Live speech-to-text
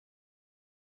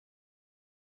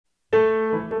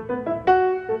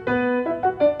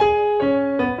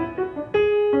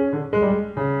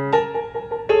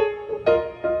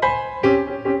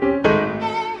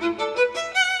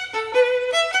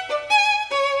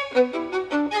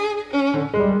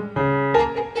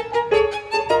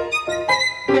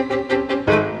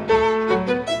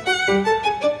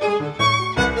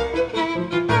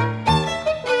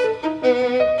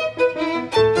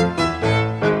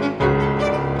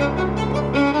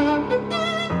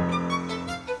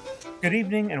Good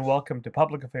evening and welcome to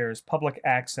Public Affairs Public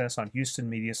Access on Houston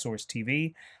MediaSource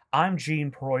TV. I'm Gene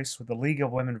Preuss with the League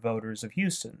of Women Voters of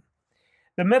Houston.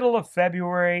 The middle of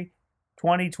February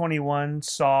 2021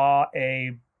 saw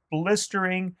a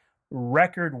blistering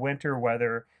record winter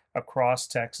weather across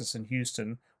Texas and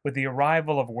Houston with the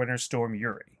arrival of Winter Storm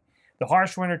Uri. The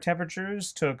harsh winter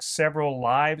temperatures took several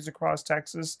lives across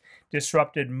Texas,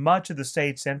 disrupted much of the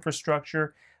state's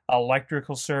infrastructure,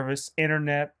 electrical service,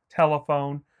 internet,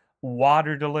 telephone,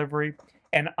 water delivery,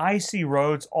 and icy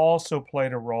roads also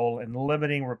played a role in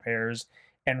limiting repairs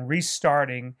and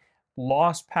restarting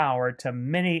lost power to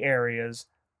many areas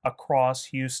across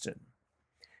Houston.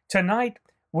 Tonight,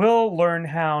 we'll learn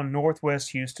how Northwest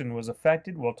Houston was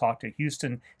affected. We'll talk to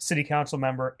Houston City Council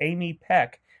member Amy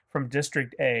Peck from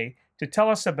District A to tell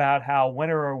us about how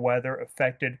winter weather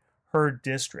affected her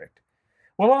district.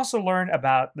 We'll also learn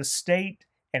about the state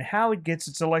and how it gets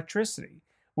its electricity.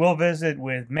 We'll visit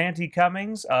with Mannti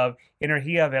Cummins of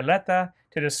Energia Valeta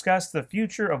to discuss the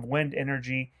future of wind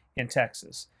energy in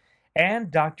Texas. And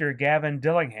Dr. Gavin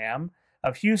Dillingham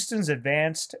of Houston's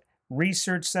Advanced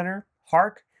Research Center,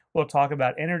 HARC, will talk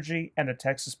about energy and the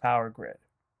Texas power grid.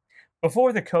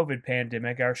 Before the COVID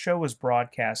pandemic, our show was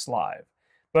broadcast live,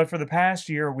 but for the past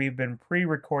year, we've been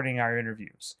pre-recording our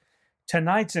interviews.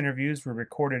 Tonight's interviews were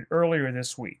recorded earlier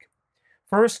this week.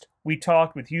 First, we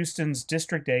talked with Houston's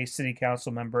District A City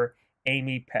Council member,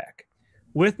 Amy Peck.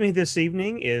 With me this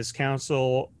evening is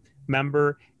Council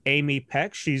member Amy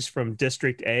Peck. She's from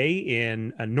District A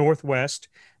in Northwest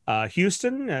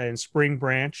Houston in Spring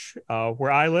Branch,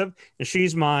 where I live. And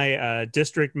she's my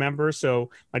district member, so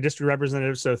my district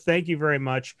representative. So thank you very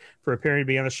much for appearing to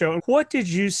be on the show. What did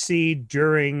you see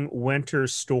during Winter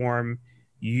Storm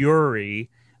Uri?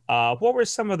 What were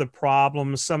some of the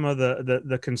problems, some of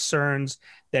the concerns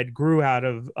that grew out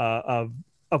of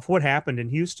what happened in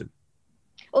Houston?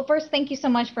 Well, first, thank you so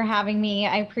much for having me.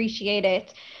 I appreciate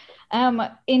it.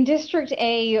 In District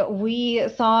A, we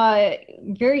saw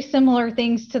very similar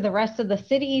things to the rest of the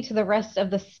city, to the rest of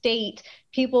the state.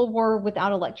 People were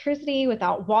without electricity,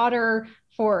 without water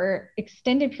for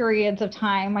extended periods of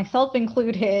time, myself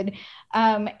included.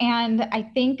 And I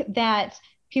think that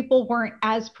people weren't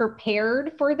as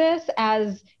prepared for this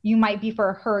as you might be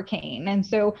for a hurricane. And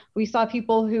so we saw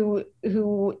people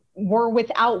who were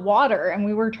without water, and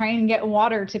we were trying to get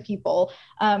water to people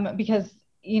because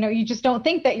you just don't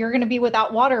think that you're going to be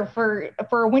without water for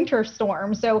a winter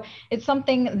storm. So it's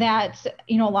something that,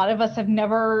 a lot of us have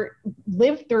never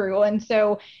lived through. And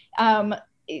so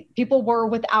people were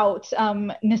without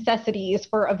necessities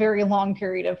for a very long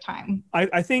period of time.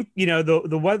 I think,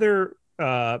 the weather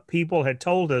people had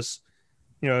told us,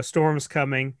 a storm's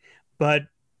coming, and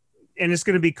it's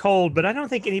going to be cold, but I don't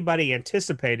think anybody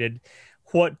anticipated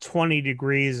what 20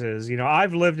 degrees is.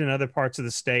 I've lived in other parts of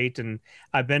the state and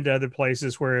I've been to other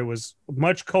places where it was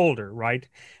much colder, right?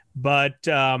 But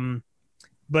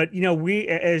we,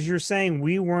 as you're saying,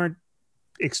 we weren't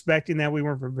expecting that. We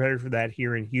weren't prepared for that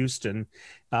here in Houston.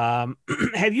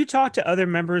 Have you talked to other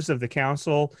members of the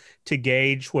council to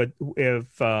gauge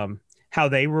how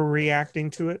they were reacting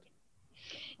to it?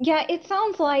 Yeah, it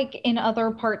sounds like in other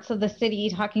parts of the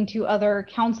city, talking to other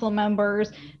council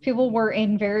members, people were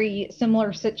in very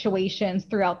similar situations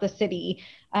throughout the city.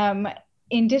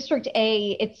 In District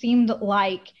A, it seemed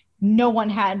like no one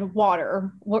had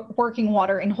water, working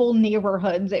water in whole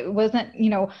neighborhoods. It wasn't,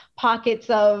 pockets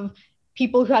of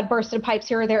people who had bursted pipes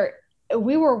here or there.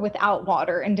 We were without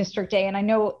water in District A, and I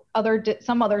know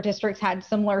some other districts had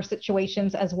similar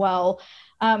situations as well.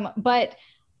 But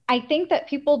I think that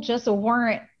people just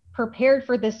weren't prepared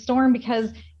for this storm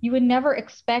because you would never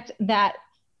expect that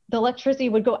the electricity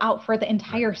would go out for the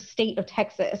entire state of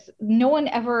Texas. No one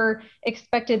ever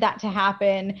expected that to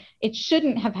happen. It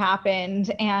shouldn't have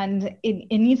happened, and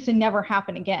it needs to never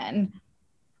happen again.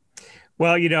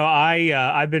 Well,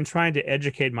 I've been trying to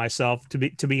educate myself.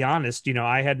 To be honest,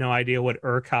 I had no idea what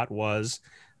ERCOT was,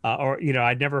 or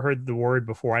I'd never heard the word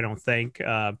before. I don't think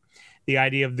the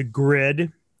idea of the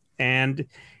grid, and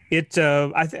it.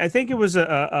 I think it was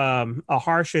a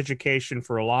harsh education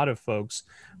for a lot of folks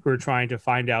who are trying to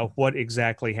find out what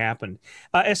exactly happened.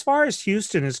 As far as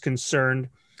Houston is concerned,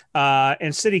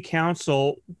 and city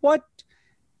council, what,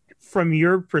 from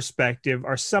your perspective,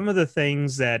 are some of the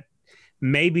things that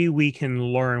maybe we can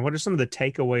learn? What are some of the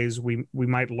takeaways we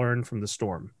might learn from the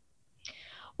storm?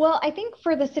 Well, I think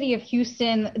for the city of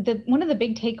Houston, one of the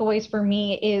big takeaways for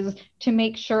me is to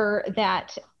make sure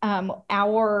that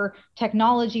our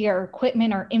technology, our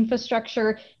equipment, our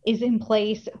infrastructure is in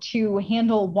place to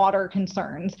handle water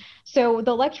concerns. So the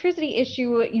electricity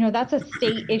issue, that's a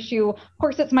state issue. Of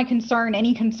course, it's my concern.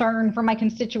 Any concern from my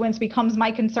constituents becomes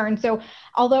my concern. So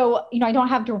although, I don't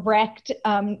have direct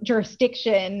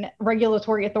jurisdiction,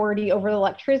 regulatory authority over the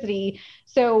electricity,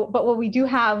 but what we do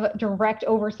have direct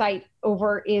oversight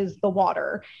over is the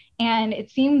water. And it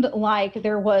seemed like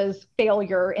there was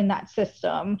failure in that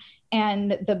system.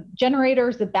 And the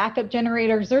generators, the backup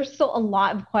generators, there's still a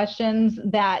lot of questions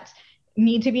that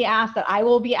need to be asked, that I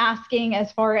will be asking,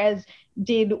 as far as,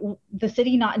 did the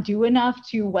city not do enough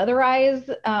to weatherize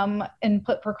and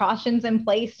put precautions in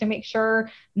place to make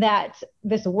sure that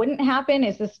this wouldn't happen?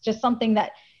 Is this just something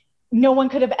that no one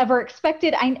could have ever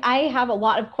expected? I have a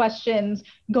lot of questions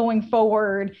going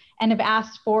forward, and have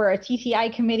asked for a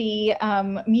TTI committee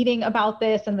meeting about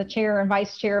this, and the chair and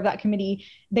vice chair of that committee,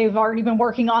 they've already been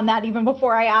working on that even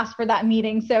before I asked for that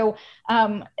meeting. So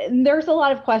there's a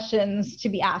lot of questions to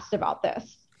be asked about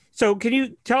this. So can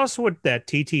you tell us what that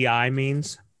TTI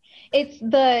means? It's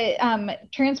the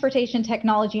Transportation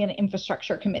Technology and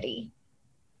Infrastructure Committee.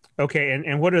 Okay,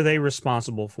 and what are they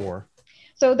responsible for?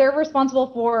 So they're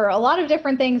responsible for a lot of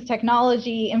different things: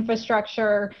 technology,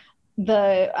 infrastructure,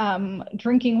 the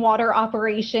drinking water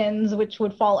operations, which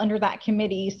would fall under that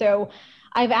committee. So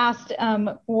I've asked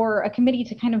for a committee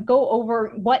to kind of go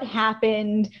over what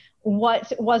happened,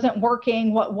 what wasn't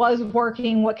working, what was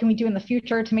working, what can we do in the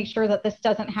future to make sure that this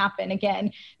doesn't happen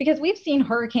again. Because we've seen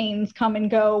hurricanes come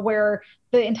and go where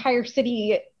the entire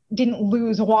city didn't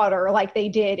lose water like they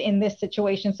did in this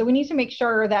situation. So we need to make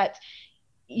sure that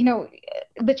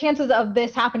the chances of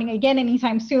this happening again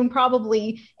anytime soon,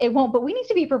 probably it won't, but we need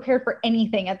to be prepared for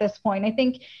anything at this point. I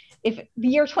think if the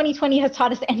year 2020 has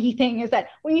taught us anything, is that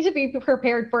we need to be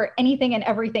prepared for anything and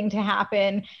everything to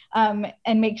happen,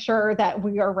 and make sure that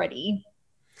we are ready.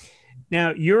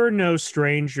 Now, you're no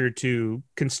stranger to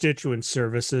constituent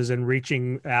services and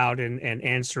reaching out and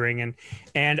answering.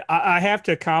 And I have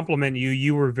to compliment you.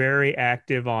 You were very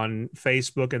active on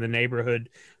Facebook and the neighborhood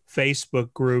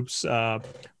Facebook groups,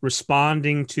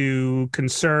 responding to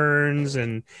concerns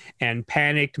and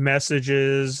panicked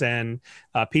messages, and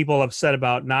people upset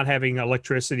about not having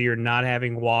electricity or not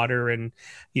having water. And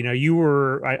I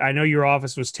know your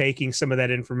office was taking some of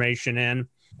that information in.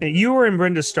 And you were in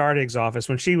Brenda Stardig's office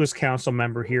when she was council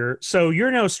member here, so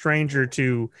you're no stranger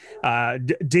to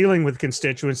dealing with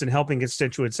constituents and helping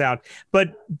constituents out.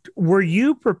 But were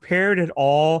you prepared at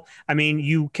all? I mean,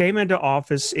 you came into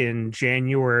office in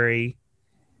January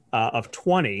of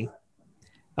 20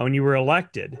 when you were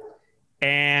elected,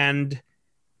 and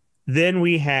then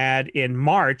we had in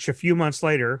March, a few months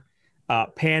later,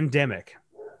 pandemic,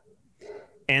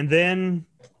 and then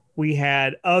we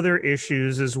had other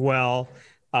issues as well.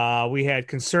 We had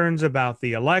concerns about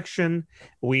the election.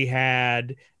 We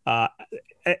had,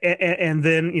 and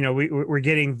then, we're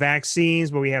getting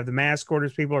vaccines, but we have the mask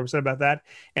orders. People are upset about that.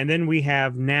 And then we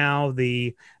have now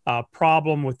the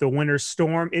problem with the winter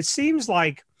storm. It seems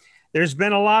like there's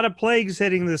been a lot of plagues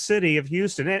hitting the city of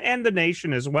Houston and the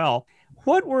nation as well.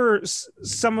 What were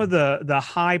some of the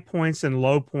high points and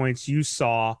low points you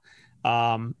saw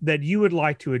that you would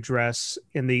like to address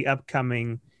in the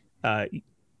upcoming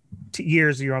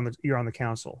years you're on the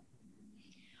council?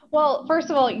 Well, first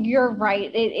of all, you're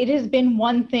right. It has been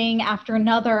one thing after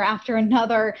another after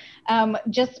another.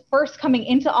 Just first coming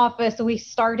into office, we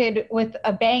started with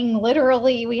a bang.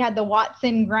 Literally, we had the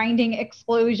Watson grinding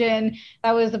explosion.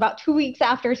 That was about 2 weeks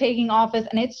after taking office.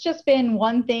 And it's just been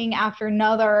one thing after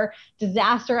another,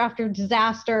 disaster after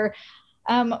disaster.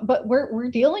 But we're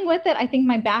dealing with it. I think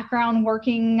my background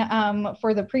working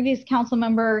for the previous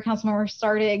Councilmember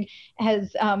Stardig,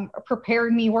 has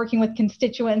prepared me working with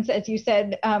constituents, as you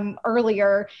said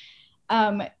earlier.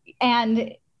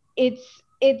 And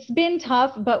it's been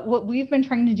tough, but what we've been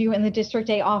trying to do in the District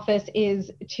A office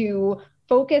is to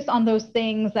focus on those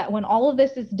things that when all of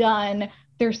this is done,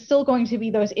 there's still going to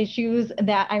be those issues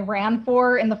that I ran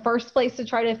for in the first place to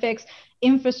try to fix: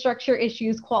 infrastructure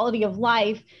issues, quality of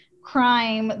life,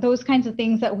 crime, those kinds of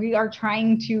things that we are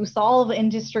trying to solve in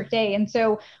District A. And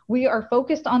so we are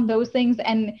focused on those things,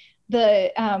 and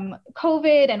the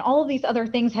COVID and all of these other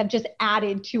things have just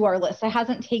added to our list. It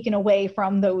hasn't taken away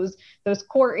from those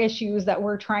core issues that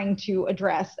we're trying to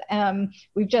address.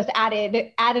 We've just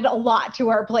added a lot to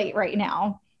our plate right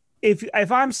now.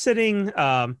 if I'm sitting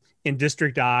in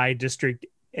District I, District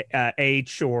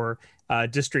H, or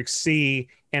District C,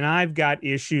 and I've got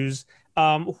issues,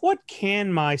 what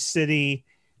can my city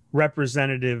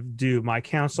representative do? My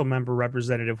council member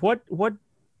representative, what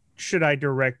should I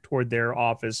direct toward their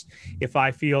office if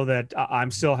I feel that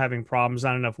I'm still having problems,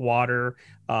 not enough water,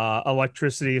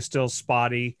 electricity is still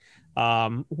spotty?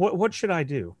 What should I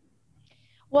do?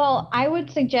 Well, I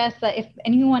would suggest that if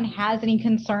anyone has any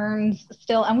concerns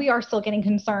still, and we are still getting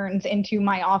concerns into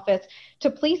my office,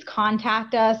 to please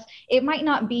contact us. It might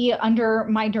not be under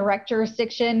my direct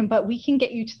jurisdiction, but we can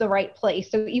get you to the right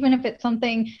place. So even if it's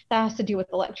something that has to do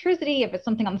with electricity, if it's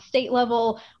something on the state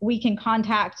level, we can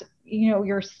contact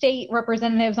your state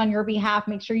representatives on your behalf.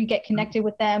 Make sure you get connected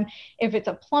with them. If it's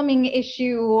a plumbing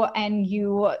issue and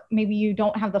maybe you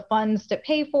don't have the funds to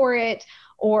pay for it,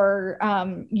 or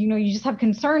you just have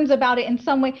concerns about it in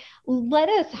some way, let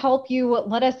us help you.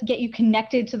 Let us get you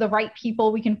connected to the right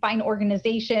people. We can find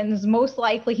organizations most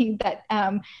likely that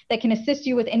can assist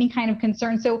you with any kind of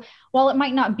concern. So while it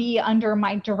might not be under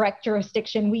my direct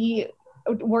jurisdiction, we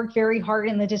work very hard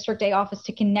in the District A office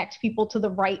to connect people to the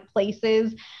right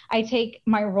places. I take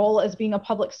my role as being a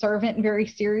public servant very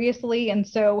seriously, and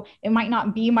so it might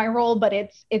not be my role, but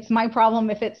it's my problem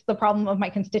if it's the problem of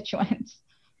my constituents.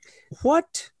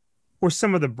 What were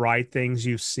some of the bright things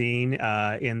you've seen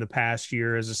in the past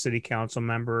year as a city council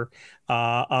member,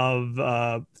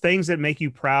 of things that make you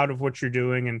proud of what you're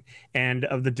doing and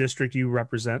of the district you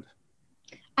represent?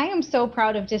 I am so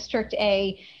proud of District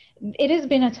A. It has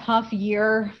been a tough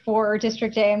year for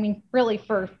District A. I mean, really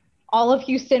for all of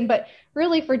Houston, but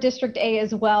really for District A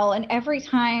as well. And every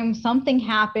time something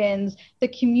happens, the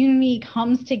community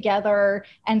comes together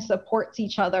and supports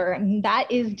each other. And that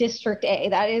is District A.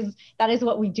 That is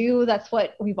what we do. That's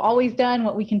what we've always done,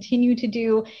 what we continue to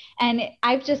do. And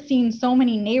I've just seen so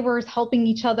many neighbors helping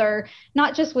each other,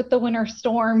 not just with the winter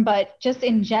storm, but just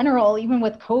in general, even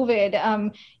with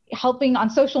COVID. Helping on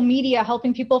social media,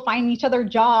 helping people find each other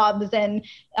jobs and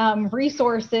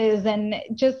resources, and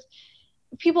just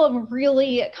people have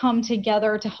really come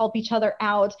together to help each other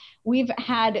out. We've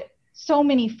had so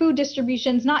many food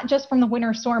distributions, not just from the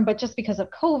winter storm, but just because of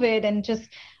COVID, and just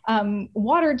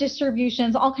water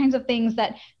distributions, all kinds of things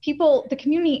that the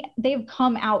community, they've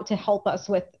come out to help us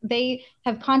with. They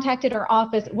have contacted our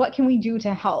office. What can we do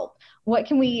to help? What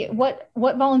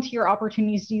volunteer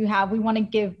opportunities do you have? We want to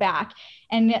give back.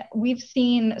 And we've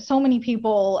seen so many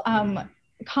people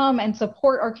come and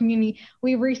support our community.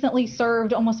 We recently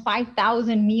served almost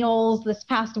 5,000 meals this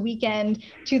past weekend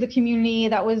to the community.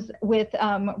 That was with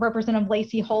Representative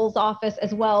Lacey Hull's office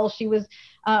as well.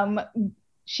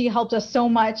 She helped us so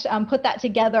much put that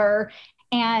together.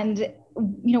 And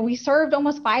we served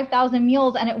almost 5,000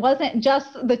 meals, and it wasn't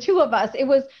just the two of us. It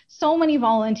was so many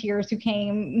volunteers who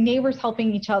came, neighbors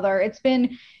helping each other. It's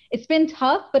been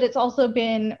tough, but it's also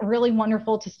been really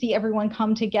wonderful to see everyone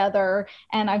come together.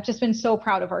 And I've just been so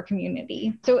proud of our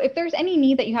community. So if there's any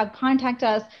need that you have, contact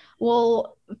us.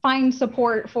 We'll find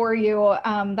support for you.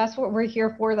 That's what we're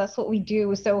here for. That's what we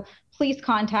do. So please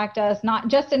contact us, not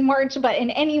just in March, but in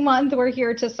any month. We're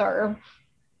here to serve.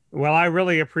 Well, I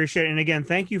really appreciate it. And again,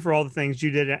 thank you for all the things you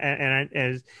did.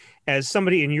 And as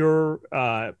somebody in your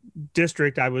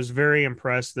district, I was very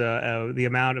impressed the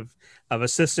amount of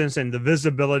assistance and the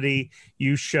visibility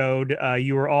you showed.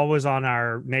 You were always on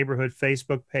our neighborhood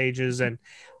Facebook pages. And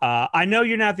I know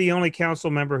you're not the only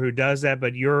council member who does that,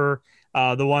 but you're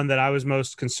the one that I was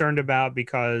most concerned about,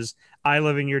 because I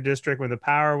live in your district. When the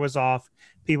power was off,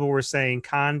 people were saying,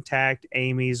 contact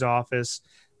Amy's office.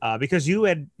 Because you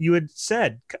had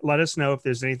said, let us know if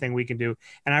there's anything we can do.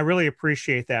 And I really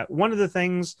appreciate that. One of the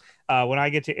things when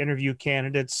I get to interview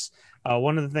candidates,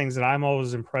 one of the things that I'm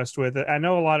always impressed with, I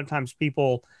know a lot of times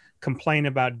people complain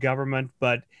about government,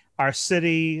 but our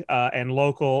city and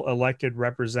local elected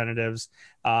representatives,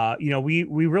 we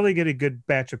really get a good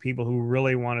batch of people who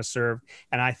really want to serve.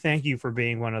 And I thank you for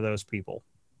being one of those people.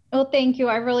 Well, thank you.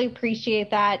 I really appreciate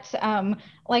that.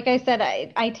 Like I said,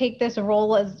 I take this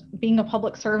role as being a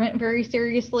public servant very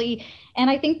seriously. And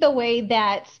I think the way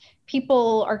that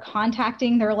people are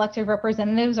contacting their elected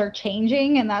representatives are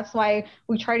changing. And that's why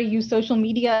we try to use social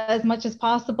media as much as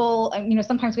possible.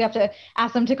 Sometimes we have to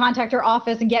ask them to contact our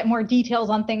office and get more details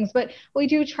on things, but we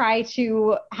do try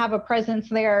to have a presence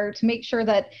there to make sure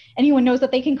that anyone knows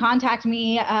that they can contact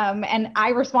me. And I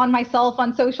respond myself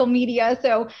on social media.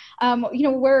 So,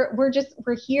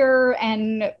 we're here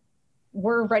and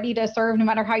we're ready to serve no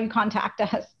matter how you contact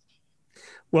us.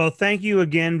 Well, thank you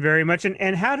again very much.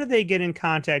 And how do they get in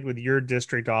contact with your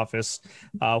district office?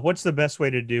 What's the best way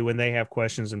to do when they have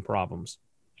questions and problems?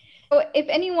 So if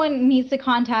anyone needs to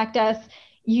contact us,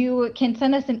 you can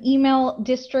send us an email,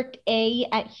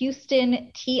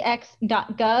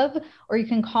 districta@houstontx.gov, or you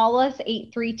can call us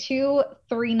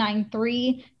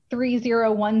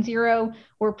 832-393-3010.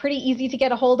 We're pretty easy to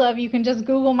get a hold of. You can just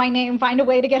Google my name, find a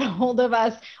way to get a hold of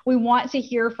us. We want to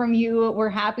hear from you. We're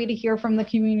happy to hear from the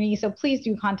community, so please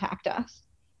do contact us.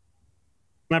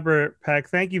 Member Peck,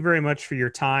 thank you very much for your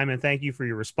time, and thank you for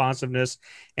your responsiveness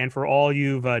and for all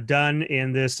you've done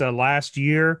in this last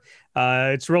year.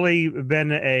 It's really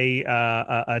been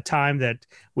a time that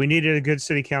we needed a good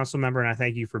city council member, and I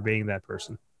thank you for being that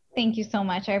person. Thank you so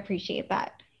much. I appreciate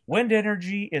that. Wind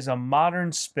energy is a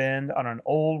modern spin on an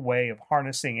old way of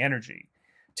harnessing energy.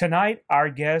 Tonight, our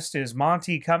guest is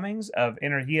Mannti Cummins of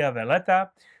Energia Valeta,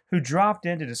 who dropped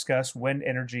in to discuss wind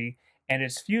energy and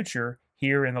its future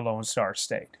here in the Lone Star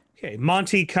State. Okay,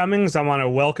 Mannti Cummins, I want to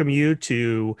welcome you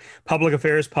to Public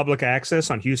Affairs, Public Access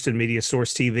on Houston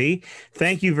MediaSource TV.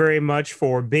 Thank you very much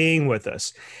for being with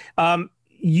us.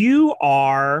 You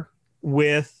are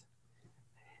with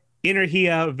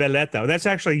Energia Valeta. That's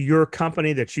actually your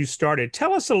company that you started.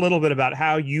 Tell us a little bit about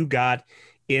how you got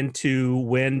into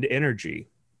wind energy.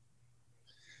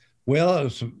 Well, it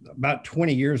was about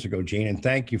 20 years ago, Gene, and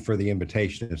thank you for the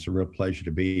invitation. It's a real pleasure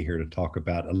to be here to talk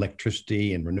about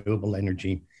electricity and renewable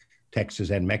energy, Texas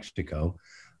and Mexico.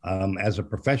 As a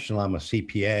professional, I'm a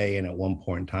CPA, and at one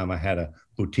point in time, I had a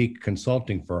boutique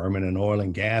consulting firm, and an oil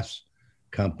and gas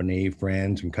company,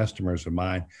 friends and customers of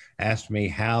mine, asked me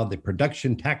how the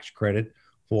production tax credit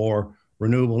for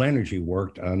renewable energy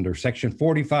worked under Section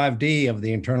 45D of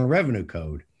the Internal Revenue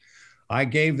Code. I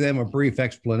gave them a brief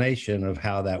explanation of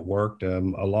how that worked,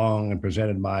 along and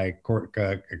presented my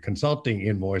consulting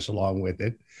invoice along with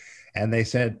it. And they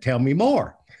said, tell me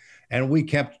more. And we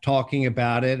kept talking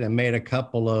about it and made a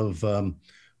couple of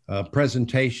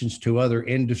presentations to other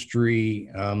industry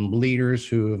leaders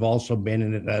who have also been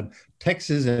in it.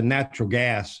 Texas and natural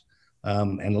gas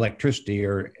and electricity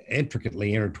are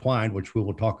intricately intertwined, which we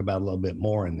will talk about a little bit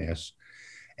more in this.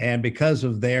 And because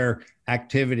of their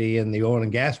activity in the oil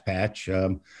and gas patch,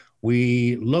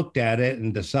 we looked at it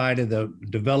and decided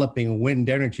that developing a wind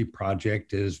energy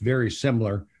project is very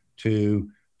similar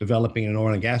to developing an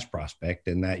oil and gas prospect,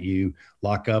 in that you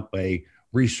lock up a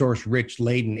resource-rich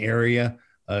laden area,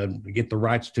 get the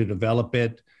rights to develop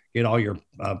it, get all your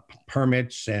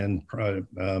permits, and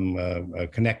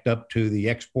connect up to the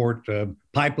export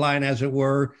pipeline, as it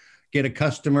were, get a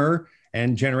customer,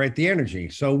 and generate the energy.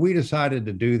 So we decided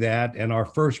to do that. And our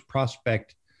first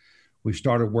prospect we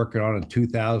started working on in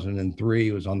 2003.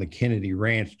 It was on the Kennedy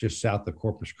Ranch just south of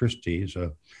Corpus Christi. It's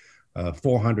a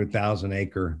 400,000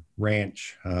 acre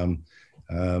ranch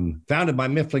founded by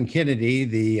Mifflin Kennedy,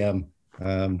 the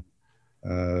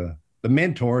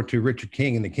mentor to Richard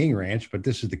King and the King Ranch, but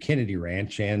this is the Kennedy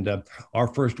Ranch. And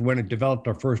developed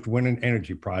our first wind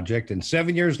energy project. And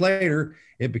 7 years later,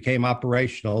 it became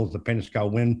operational as the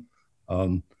Penobscot Wind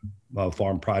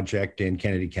Farm project in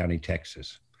Kennedy County,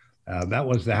 Texas. That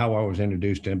was how I was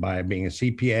introduced in, by being a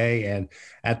CPA. And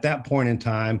at that point in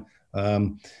time,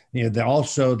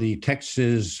 also the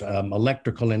Texas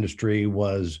electrical industry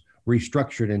was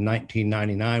restructured in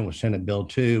 1999 with Senate Bill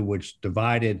 2, which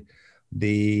divided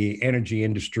the energy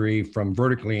industry from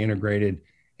vertically integrated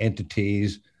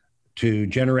entities to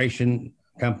generation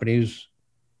companies,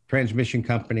 transmission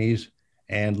companies,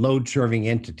 and load serving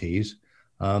entities.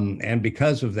 And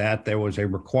because of that, there was a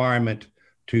requirement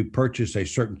to purchase a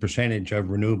certain percentage of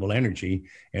renewable energy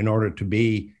in order to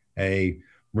be a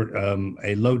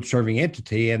load serving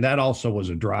entity. And that also was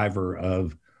a driver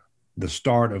of the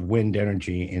start of wind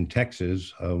energy in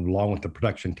Texas, along with the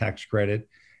production tax credit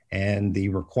and the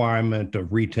requirement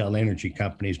of retail energy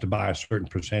companies to buy a certain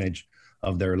percentage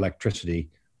of their electricity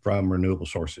from renewable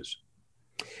sources.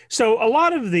 So a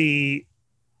lot of the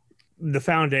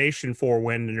foundation for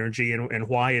wind energy and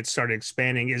why it started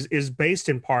expanding is based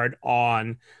in part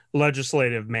on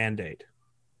legislative mandate.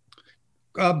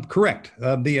 Correct.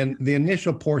 The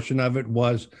initial portion of it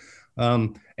was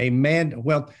well,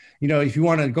 if you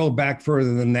want to go back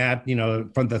further than that,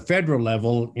 from the federal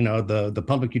level, the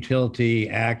Public Utility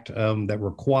Act that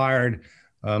required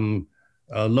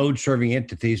load serving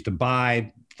entities to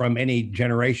buy from any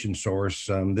generation source.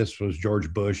 This was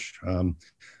George Bush.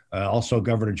 Also,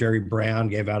 Governor Jerry Brown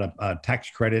gave out a tax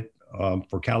credit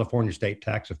for California state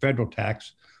tax, a federal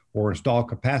tax for installed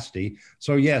capacity.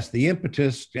 So yes, the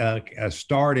impetus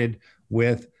started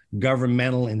with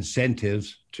governmental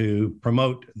incentives to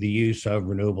promote the use of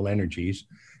renewable energies,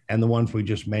 and the ones we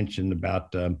just mentioned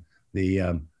about the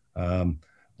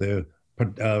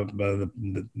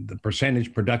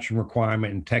percentage production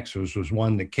requirement in Texas was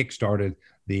one that kickstarted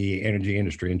the energy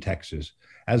industry in Texas,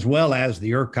 as well as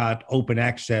the ERCOT open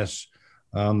access,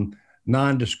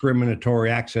 non-discriminatory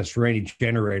access for any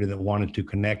generator that wanted to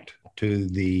connect to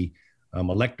the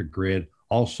electric grid,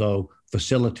 also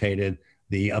facilitated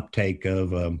the uptake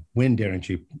of wind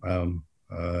energy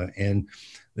in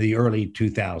the early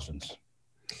 2000s.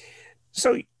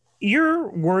 So you're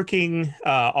working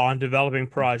on developing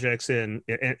projects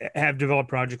have developed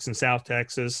projects in South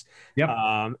Texas, Yep.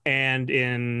 And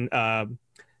in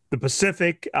the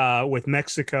Pacific with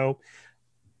Mexico.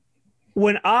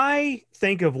 When I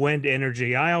think of wind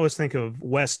energy, I always think of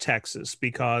West Texas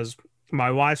because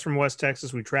my wife's from West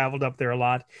Texas. We traveled up there a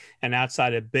lot, and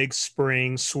outside of Big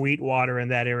Spring, Sweetwater, in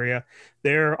that area,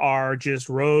 there are just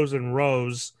rows and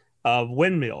rows of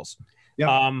windmills.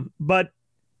 Yep. But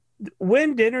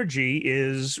wind energy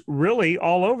is really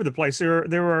all over the place.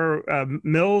 There are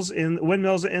windmills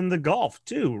in the Gulf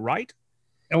too, right?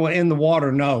 Well, in the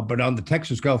water, no, but on the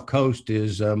Texas Gulf Coast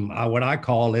is what I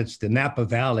call it's the Napa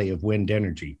Valley of wind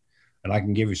energy, and I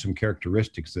can give you some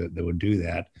characteristics that would do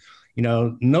that. You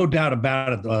know, no doubt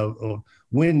about it.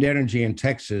 Wind energy in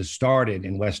Texas started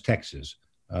in West Texas,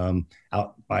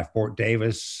 out by Fort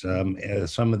Davis.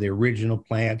 Some of the original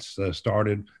plants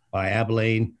started by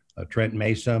Abilene, Trent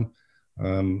Mesa.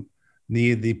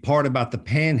 The part about the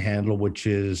Panhandle, which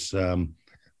is the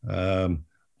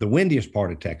windiest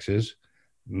part of Texas,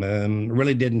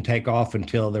 really didn't take off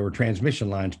until there were transmission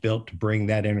lines built to bring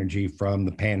that energy from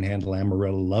the Panhandle,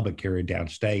 Amarillo, Lubbock area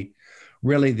downstate.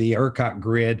 Really, the ERCOT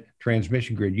grid,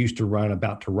 transmission grid, used to run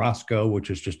about to Roscoe, which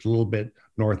is just a little bit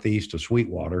northeast of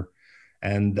Sweetwater.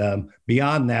 And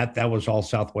beyond that, that was all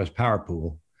Southwest Power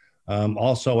Pool.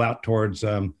 Also out towards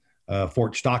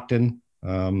Fort Stockton,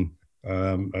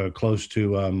 close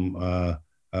to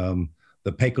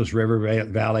the Pecos River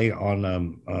Valley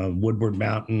on Woodward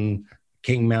Mountain,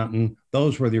 King Mountain.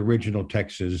 Those were the original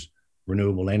Texas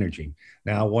renewable energy.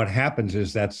 Now, what happens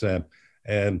is it's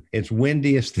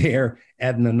windiest there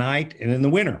in the night and in the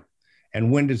winter.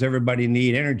 And when does everybody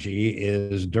need energy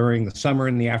is during the summer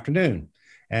in the afternoon.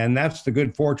 And that's the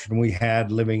good fortune we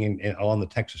had living on the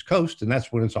Texas coast. And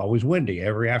that's when it's always windy.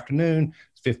 Every afternoon,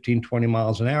 it's 15, 20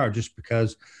 miles an hour, just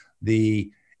because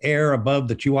the air above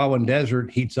the Chihuahuan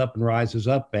Desert heats up and rises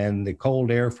up, and the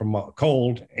cold air from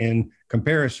cold in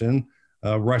comparison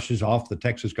rushes off the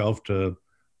Texas Gulf to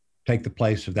take the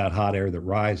place of that hot air that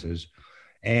rises.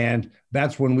 And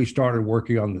that's when we started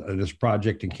working on this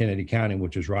project in Kennedy County,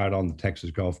 which is right on the Texas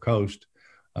Gulf Coast,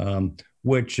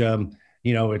 which,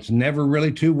 you know, it's never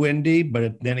really too windy,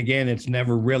 but then again, it's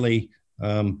never really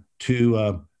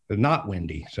too not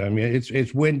windy. So, I mean,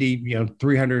 it's windy, you know,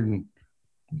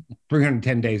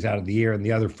 310 days out of the year, and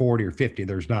the other 40 or 50,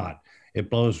 there's not. It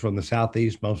blows from the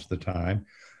southeast most of the time.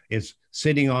 It's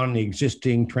sitting on the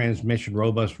existing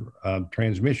robust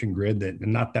transmission grid that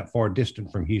not that far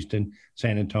distant from Houston,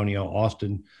 San Antonio,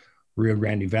 Austin, Rio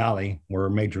Grande Valley, where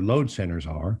major load centers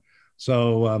are.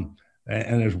 So,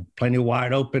 and there's plenty of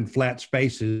wide open flat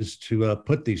spaces to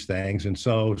put these things. And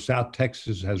so South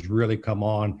Texas has really come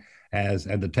on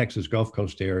and the Texas Gulf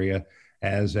Coast area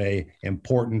as a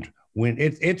important wind.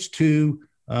 It's to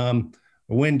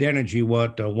wind energy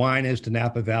what wine is to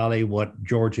Napa Valley, what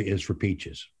Georgia is for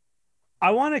peaches. I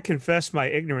want to confess my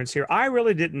ignorance here. I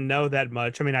really didn't know that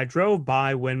much. I mean, I drove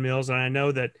by windmills, and I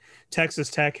know that Texas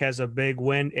Tech has a big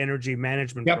wind energy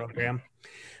management program.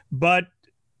 But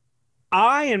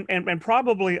I and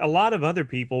probably a lot of other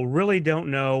people really don't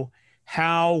know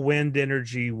how wind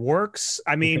energy works.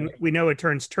 I mean, we know it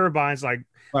turns turbines like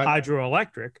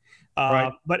hydroelectric,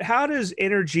 but how does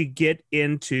energy get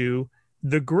into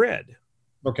the grid?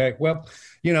 Okay, well,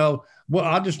 you know,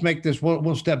 I'll just make this,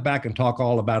 we'll step back and talk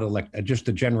all about just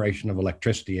the generation of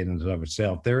electricity in and of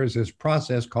itself. There is this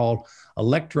process called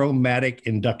electromagnetic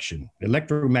induction,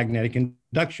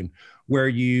 where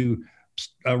you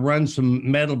run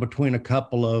some metal between a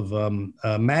couple of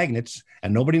magnets,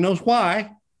 and nobody knows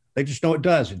why. They just know it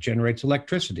does. It generates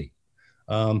electricity.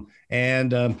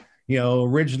 You know,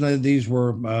 originally these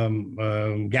were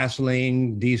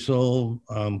gasoline, diesel,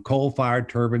 coal-fired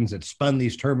turbines that spun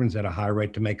these turbines at a high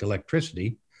rate to make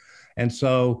electricity. And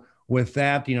so with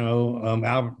that, you know,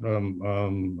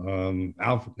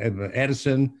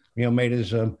 Edison, you know, made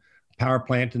his power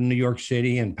plant in New York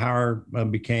City, and power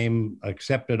became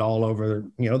accepted all over,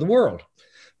 you know, the world.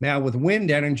 Now with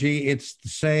wind energy, it's the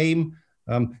same.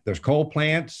 There's coal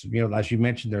plants, you know, as you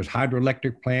mentioned, there's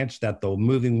hydroelectric plants that the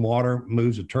moving water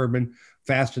moves a turbine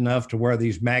fast enough to where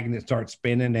these magnets start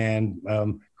spinning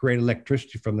and create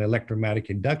electricity from the electromagnetic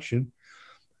induction.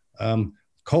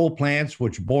 Coal plants,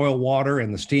 which boil water,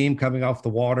 and the steam coming off the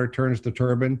water turns the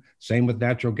turbine. Same with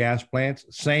natural gas plants.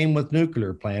 Same with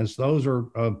nuclear plants. Those are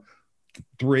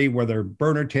three where they're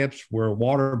burner tips, where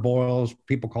water boils.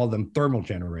 People call them thermal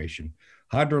generation.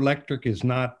 Hydroelectric is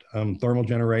not thermal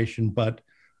generation, but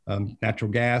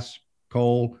natural gas,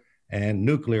 coal, and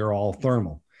nuclear are all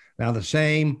thermal. Now, the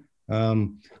same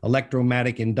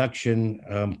electromagnetic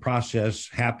induction process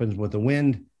happens with the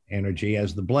wind energy.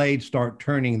 As the blades start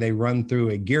turning, they run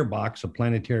through a gearbox, a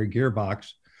planetary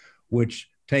gearbox, which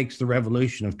takes the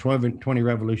revolution of 20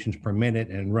 revolutions per minute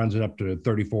and runs it up to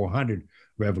 3,400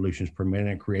 revolutions per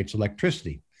minute and creates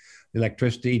electricity.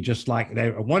 Electricity, just like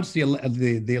once the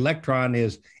electron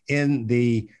is in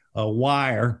the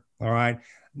wire, all right,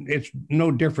 it's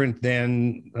no different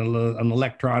than an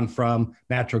electron from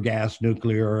natural gas,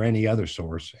 nuclear, or any other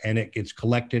source, and it gets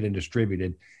collected and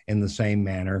distributed in the same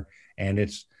manner, and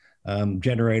it's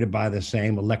generated by the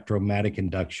same electromagnetic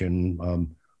induction,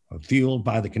 fueled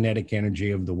by the kinetic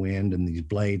energy of the wind and these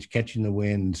blades catching the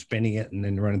wind and spinning it and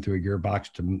then running through a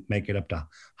gearbox to make it up to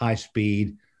high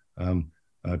speed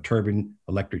turbine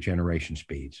electric generation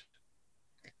speeds.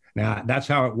 Now, that's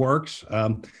how it works.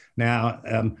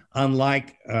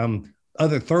 Unlike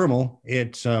other thermal,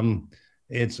 it's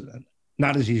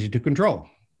not as easy to control.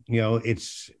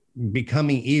 It's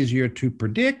becoming easier to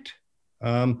predict,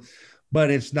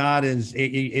 but it's not as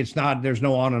there's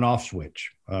no on and off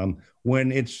switch.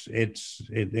 When it's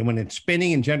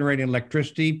spinning and generating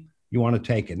electricity, you want to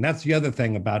take it. And that's the other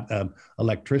thing about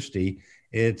electricity.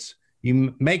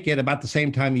 You make it about the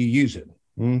same time you use it.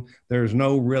 There's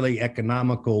no really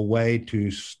economical way to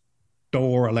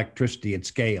store electricity at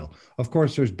scale. Of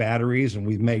course, there's batteries, and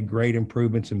we've made great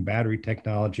improvements in battery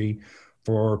technology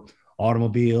for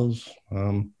automobiles,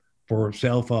 for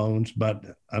cell phones,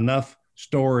 but enough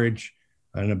storage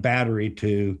and a battery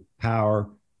to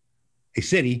power a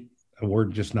city, we're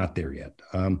just not there yet.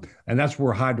 And that's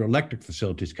where hydroelectric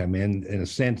facilities come in. In a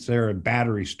sense, they're a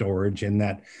battery storage in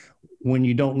that when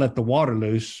you don't let the water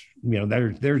loose,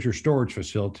 there's your storage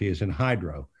facility is in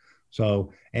hydro.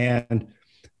 So, and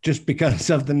just because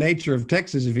of the nature of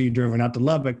Texas, if you've driven out to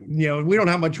Lubbock, we don't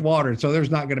have much water. So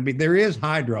there is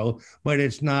hydro, but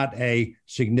it's not a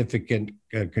significant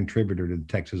contributor to the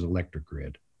Texas electric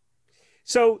grid.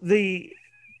 So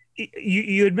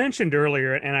you had mentioned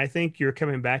earlier, and I think you're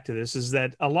coming back to this, is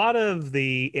that a lot of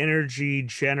the energy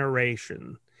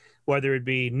generation, whether it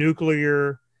be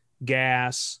nuclear,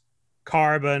 gas,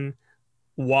 carbon,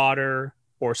 water,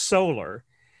 or solar,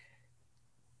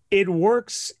 it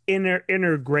works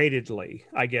integratedly,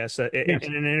 I guess, yes,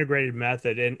 in an integrated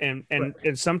method.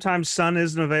 And sometimes sun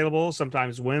isn't available,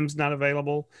 sometimes wind's not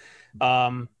available.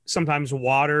 Sometimes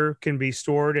water can be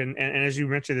stored, and as you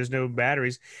mentioned, there's no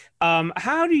batteries.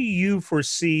 How do you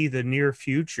foresee the near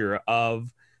future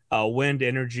of wind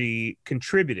energy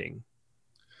contributing?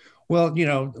 Well,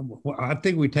 I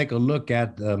think we take a look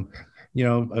at,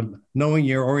 knowing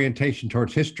your orientation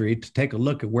towards history, to take a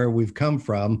look at where we've come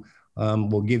from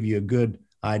will give you a good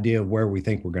idea of where we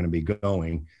think we're going to be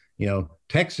going.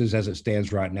 Texas, as it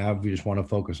stands right now, if you just want to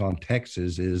focus on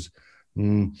Texas, is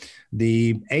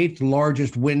the 8th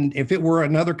largest wind. If it were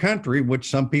another country, which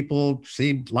some people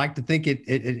like to think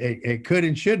it could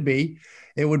and should be,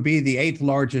 it would be the 8th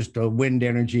largest wind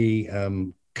energy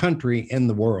country in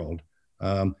the world.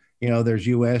 There's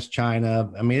U.S.,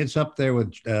 China. I mean, it's up there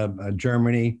with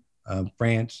Germany,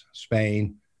 France,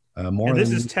 Spain. And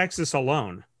this is Texas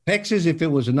alone. Texas, if it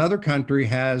was another country,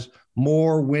 has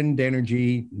more wind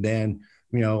energy than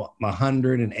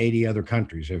 180 other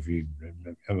countries. If you,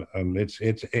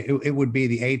 it would be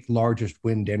the 8th largest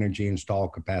wind energy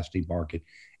installed capacity market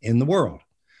in the world.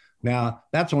 Now,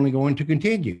 that's only going to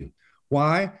continue.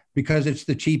 Why? Because it's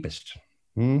the cheapest.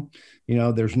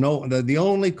 There's the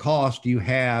only cost you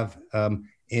have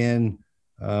in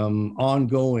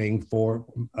ongoing for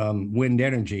wind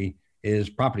energy is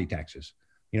property taxes.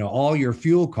 All your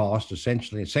fuel costs,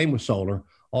 essentially, same with solar,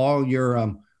 all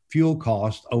your fuel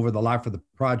costs over the life of the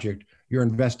project, you're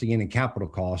investing in capital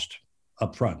cost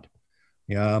up front.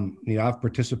 I've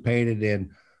participated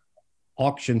in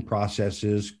auction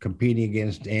processes competing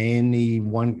against any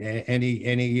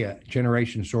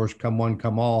generation source, come one,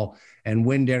 come all, and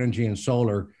wind energy and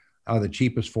solar are the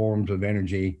cheapest forms of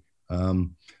energy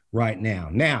right now.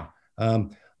 Now,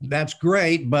 that's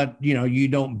great, but you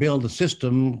don't build a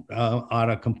system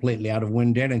completely out of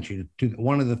wind energy.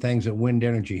 One of the things that wind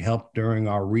energy helped during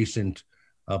our recent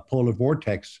polar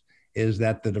vortex is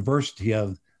that the diversity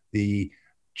of the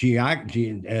geography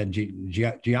of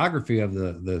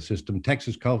the system,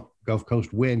 Texas Gulf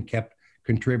Coast wind kept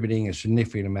contributing a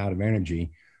significant amount of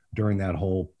energy during that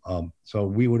whole. So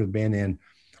we would have been in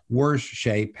worse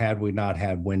shape had we not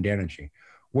had wind energy.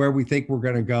 Where we think we're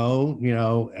going to go,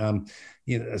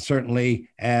 certainly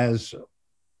as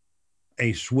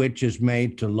a switch is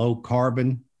made to low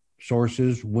carbon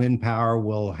sources, wind power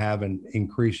will have an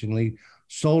increasingly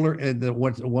solar.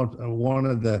 One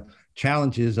of the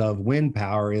challenges of wind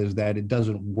power is that it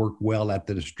doesn't work well at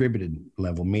the distributed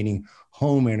level, meaning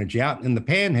home energy. Out in the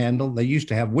panhandle, they used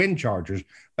to have wind chargers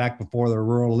back before the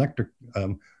Rural Electric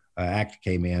Act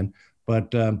came in.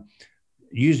 But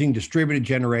using distributed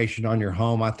generation on your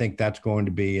home, I think that's going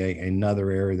to be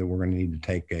another area that we're going to need to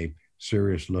take a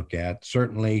serious look at.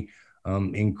 Certainly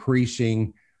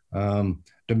increasing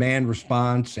demand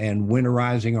response and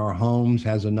winterizing our homes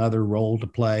has another role to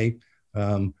play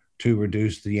to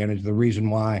reduce the energy. The reason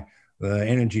why the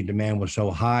energy demand was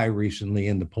so high recently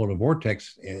in the polar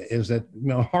vortex is that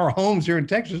our homes here in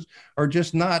Texas are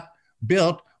just not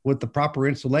built with the proper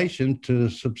insulation to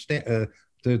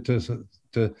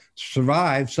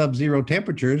survive sub-zero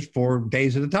temperatures for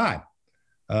days at a time.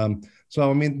 So,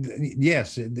 I mean,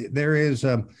 yes, there is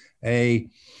a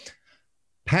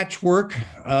patchwork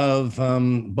of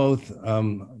both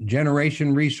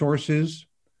generation resources,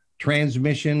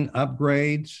 transmission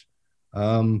upgrades,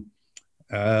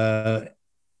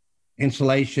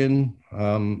 insulation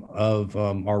of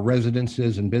our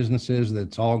residences and businesses.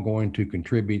 That's all going to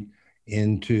contribute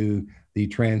into the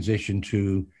transition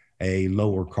to a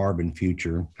lower carbon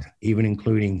future, even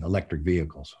including electric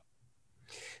vehicles.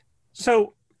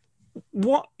 So,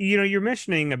 what you're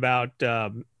mentioning about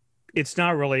it's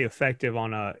not really effective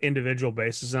on an individual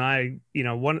basis, and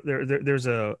there's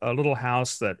a little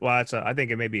house that I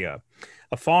think it may be a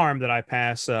farm that I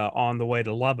pass on the way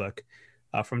to Lubbock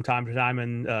from time to time,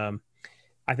 and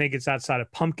I think it's outside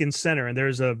of Pumpkin Center, and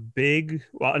there's a big,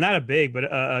 well, not a big, but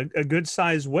a good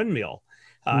sized windmill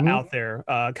out there,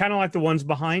 kind of like the ones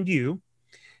behind you.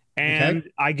 And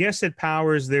okay. I guess it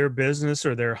powers their business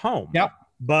or their home. Yep.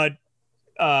 But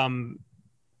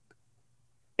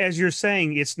as you're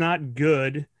saying, it's not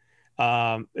good.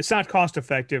 It's not cost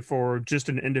effective for just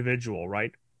an individual,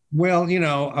 right? Well,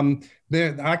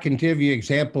 I can give you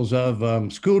examples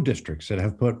of school districts that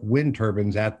have put wind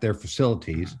turbines at their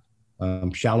facilities.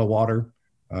 Shallow Water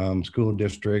School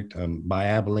District by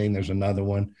Abilene, there's another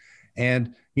one.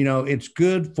 And, it's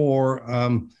good for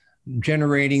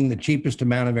generating the cheapest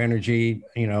amount of energy,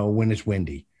 when it's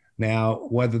windy. Now,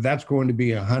 whether that's going to be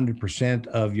 100%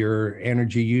 of your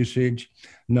energy usage,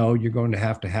 no, you're going to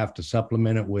have to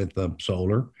supplement it with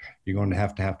solar. You're going to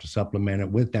have to supplement it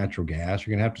with natural gas.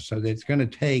 You're going to have to, it's going to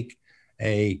take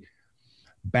a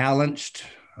balanced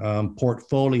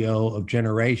portfolio of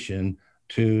generation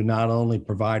to not only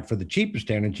provide for the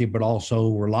cheapest energy, but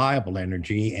also reliable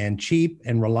energy. And cheap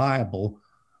and reliable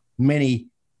many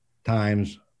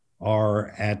times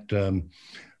are at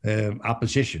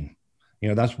opposition.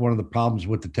 That's one of the problems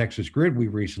with the Texas grid we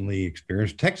recently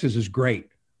experienced. Texas is great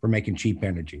for making cheap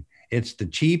energy. It's the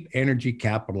cheap energy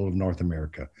capital of North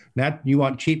America. You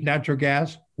want cheap natural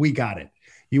gas? We got it.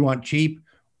 You want cheap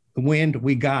wind?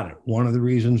 We got it. One of the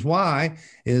reasons why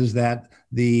is that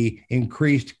the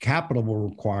increased capital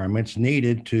requirements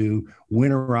needed to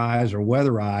winterize or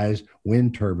weatherize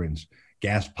wind turbines,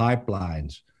 gas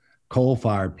pipelines,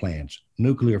 coal-fired plants,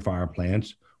 nuclear fire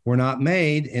plants were not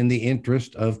made in the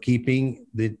interest of keeping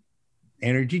the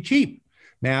energy cheap.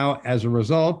 Now, as a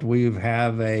result, we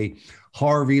have a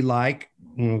Harvey-like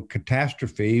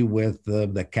catastrophe with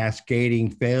the cascading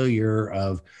failure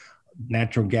of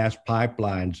natural gas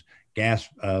pipelines, gas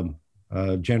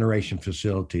generation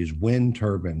facilities, wind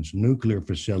turbines, nuclear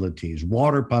facilities,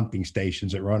 water pumping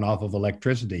stations that run off of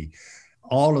electricity.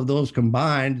 All of those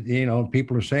combined,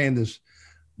 people are saying this,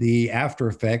 the after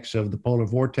effects of the polar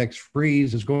vortex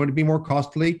freeze is going to be more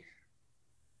costly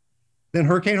than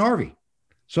Hurricane Harvey.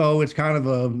 So it's kind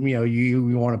of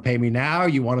you want to pay me now,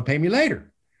 you want to pay me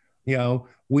later.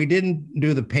 We didn't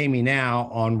do the pay me now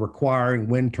on requiring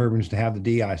wind turbines to have the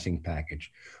de-icing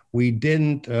package. We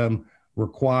didn't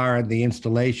require the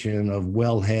installation of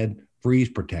wellhead freeze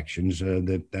protections.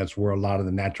 That's where a lot of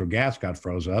the natural gas got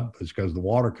froze up. It's because the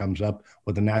water comes up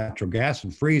with the natural gas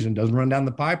and freeze and doesn't run down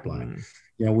the pipeline.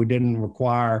 We didn't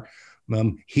require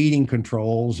heating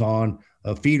controls on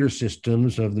feeder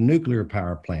systems of the nuclear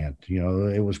power plant.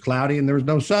 It was cloudy and there was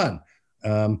no sun.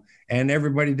 And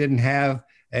everybody didn't have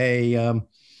their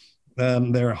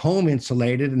home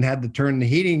insulated and had to turn the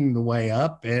heating the way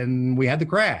up, and we had the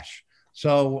crash.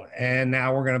 So, and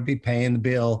now we're going to be paying the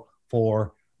bill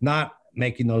for not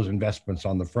making those investments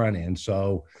on the front end.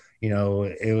 So,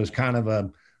 it was kind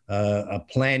of a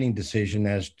planning decision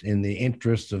as in the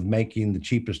interest of making the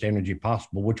cheapest energy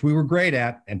possible, which we were great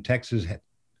at, and Texas,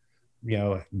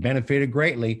 benefited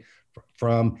greatly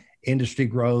from industry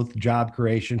growth, job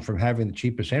creation, from having the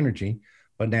cheapest energy.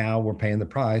 But now we're paying the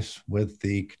price with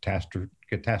the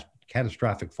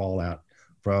catastrophic fallout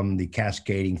from the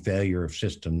cascading failure of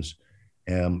systems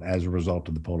as a result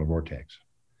of the polar vortex.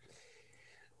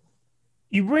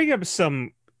 You bring up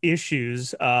some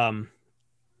issues in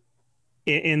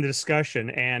the discussion,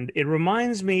 and it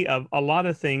reminds me of a lot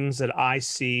of things that I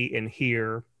see and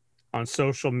hear on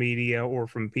social media or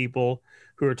from people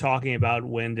who are talking about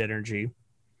wind energy.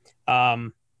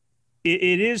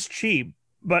 It is cheap,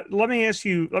 but let me ask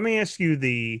you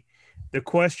the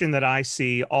question that I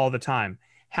see all the time.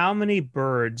 How many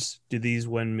birds do these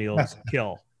windmills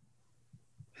kill?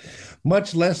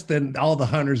 Much less than all the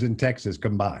hunters in Texas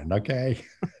combined. Okay.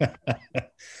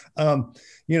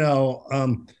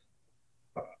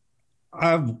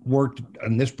 I've worked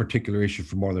on this particular issue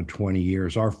for more than 20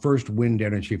 years. Our first wind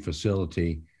energy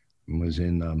facility was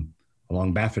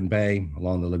along Baffin Bay,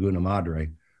 along the Laguna Madre,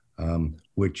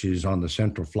 which is on the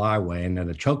Central Flyway and at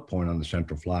a choke point on the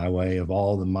Central Flyway of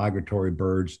all the migratory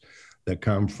birds that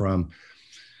come from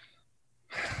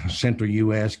Central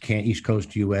U.S., East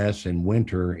Coast U.S., and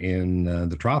winter in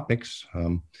the tropics,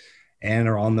 and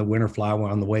are on the winter flyway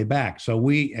on the way back. So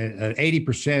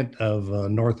 80%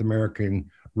 of North American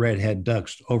redhead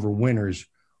ducks overwinters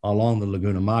along the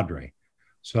Laguna Madre.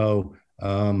 So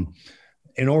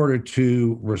in order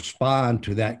to respond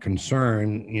to that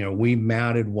concern, we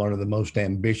mounted one of the most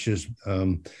ambitious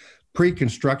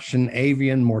pre-construction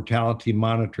avian mortality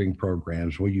monitoring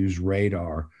programs. We used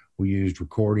radar, we used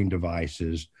recording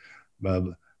devices,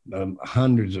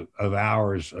 hundreds of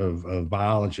hours of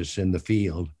biologists in the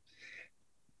field,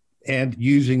 and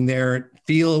using their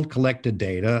field collected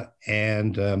data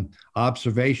and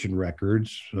observation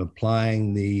records,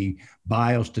 applying the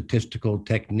biostatistical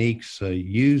techniques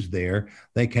used there,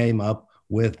 they came up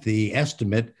with the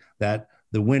estimate that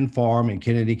the wind farm in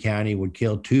Kennedy County would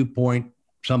kill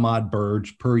 2-point-some odd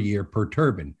birds per year per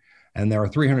turbine. And there are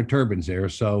 300 turbines there,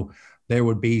 so there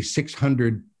would be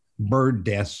 600 bird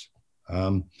deaths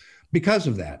because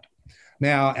of that.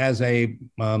 Now, as a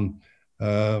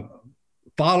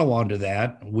follow-on to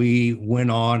that, we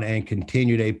went on and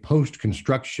continued a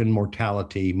post-construction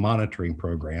mortality monitoring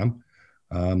program,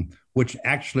 which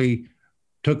actually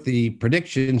took the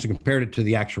predictions and compared it to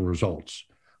the actual results.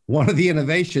 One of the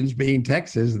innovations being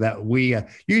Texas that we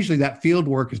usually that field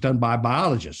work is done by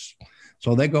biologists.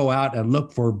 So they go out and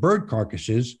look for bird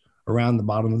carcasses around the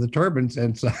bottom of the turbines.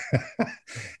 And so,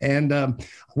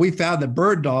 we found that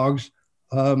bird dogs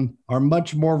are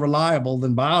much more reliable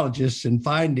than biologists in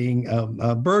finding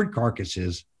bird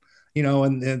carcasses,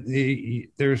 and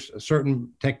there's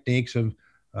certain techniques of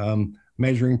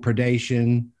measuring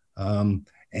predation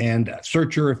and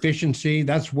searcher efficiency.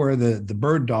 That's where the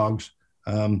bird dogs,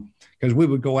 because we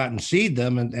would go out and seed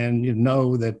them and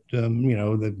know that,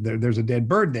 that there's a dead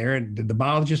bird there. And did the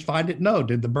biologist find it? No.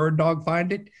 Did the bird dog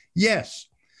find it? Yes.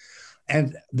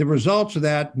 And the results of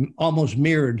that almost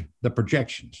mirrored the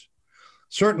projections.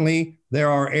 Certainly, there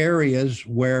are areas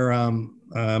where,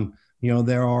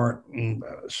 there are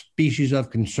species of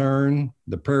concern.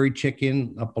 The prairie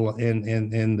chicken up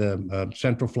in the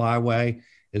Central Flyway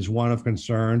is one of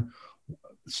concern.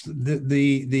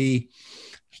 The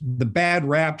bad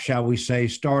rap, shall we say,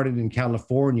 started in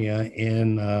California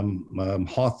in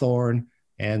Hawthorne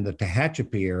and the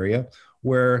Tehachapi area,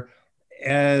 where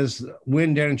as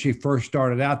wind energy first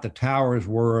started out, the towers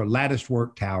were lattice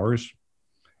work towers,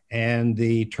 and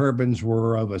the turbines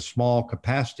were of a small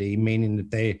capacity, meaning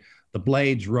that the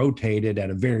blades rotated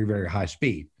at a very, very high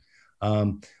speed.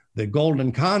 The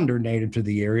golden condor native to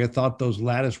the area thought those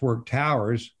lattice work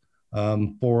towers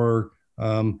that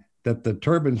the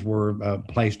turbines were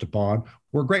placed upon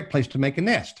were a great place to make a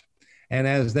nest. And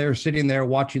as they're sitting there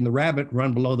watching the rabbit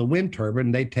run below the wind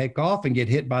turbine, they take off and get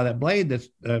hit by that blade that's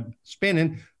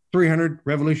spinning 300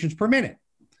 revolutions per minute.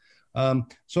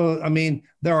 So, I mean,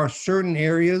 there are certain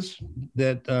areas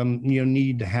that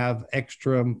need to have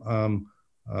extra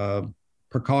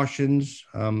precautions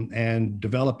and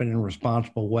develop it in a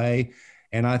responsible way.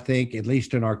 And I think, at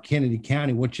least in our Kennedy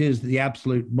County, which is the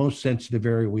absolute most sensitive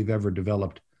area we've ever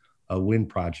developed a wind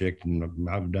project, and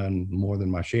I've done more than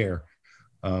my share,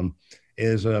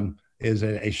 is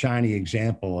a shiny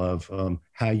example of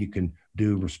how you can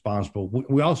do responsible.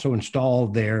 We also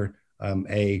installed there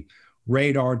a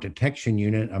radar detection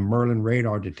unit, a Merlin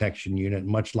radar detection unit,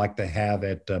 much like they have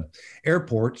at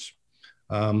airports,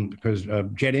 because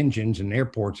jet engines and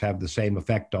airports have the same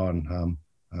effect on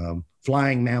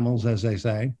flying mammals, as they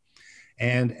say.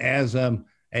 And as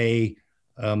a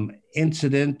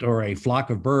incident or a flock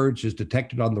of birds is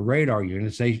detected on the radar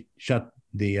units, they shut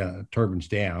the turbines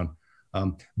down.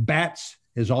 Bats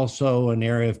is also an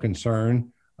area of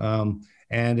concern.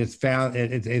 And it's found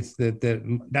it's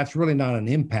that's really not an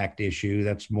impact issue.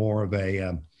 That's more of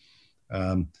a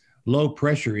low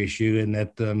pressure issue, in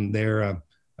that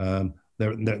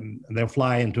they'll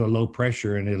fly into a low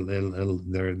pressure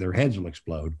and their heads will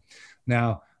explode.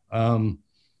 Now, so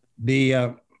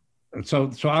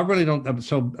I really don't.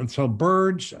 So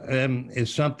birds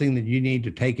is something that you need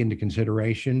to take into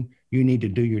consideration. You need to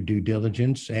do your due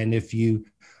diligence, and if you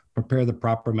prepare the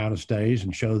proper amount of studies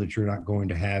and show that you're not going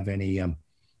to have any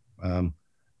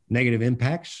negative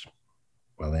impacts,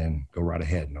 well, then go right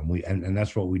ahead. And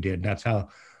that's what we did. And that's how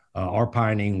our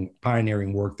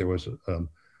pioneering work there was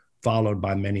followed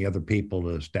by many other people to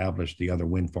establish the other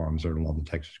wind farms that are along the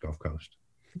Texas Gulf Coast.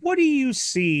 What do you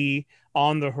see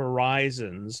on the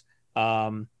horizons?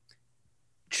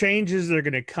 Changes that are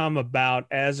going to come about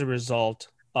as a result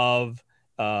of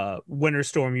Winter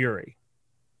Storm Uri?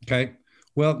 Okay.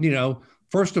 Well,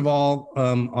 first of all,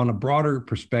 on a broader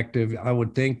perspective, I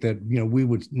would think that, we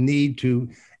would need to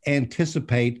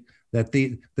anticipate that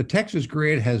the Texas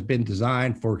grid has been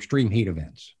designed for extreme heat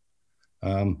events,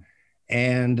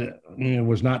 and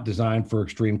was not designed for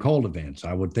extreme cold events.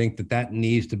 I would think that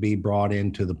needs to be brought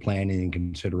into the planning and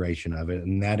consideration of it,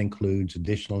 and that includes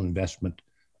additional investment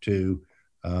to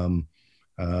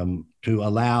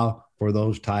allow for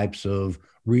those types of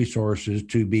resources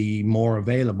to be more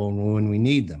available when we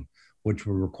need them, which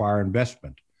will require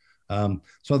investment.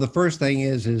 So the first thing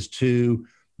is to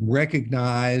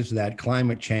recognize that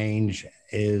climate change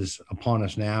is upon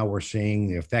us now. We're seeing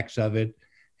the effects of it,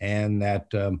 and that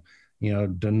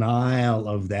denial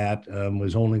of that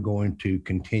was only going to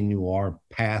continue our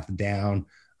path down.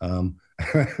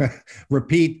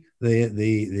 Repeat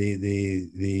the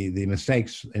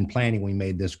mistakes in planning we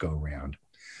made this go around.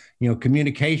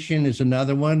 Communication is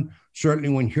another one. Certainly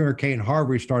when Hurricane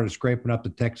Harvey started scraping up the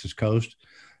Texas coast,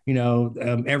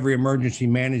 every emergency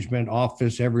management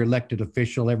office, every elected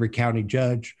official, every county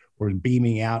judge was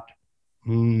beaming out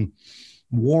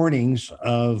warnings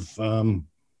of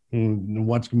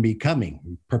what's going to be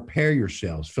coming. Prepare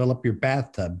yourselves, fill up your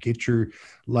bathtub, get your,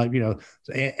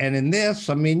 and in this,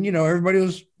 everybody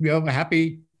was,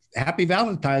 happy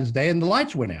Valentine's Day, and the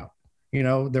lights went out.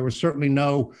 There was certainly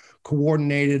no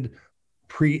coordinated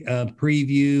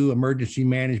preview, emergency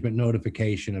management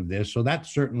notification of this. So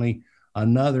that's certainly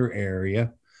another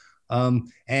area.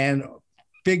 And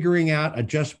figuring out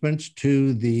adjustments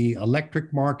to the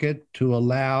electric market to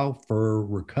allow for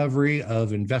recovery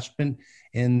of investment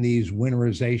in these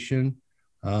winterization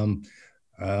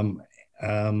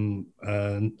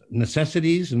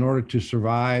necessities in order to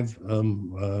survive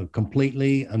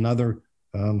completely. Another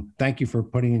thank you for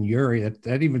putting in Uri.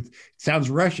 That even sounds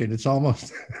Russian. It's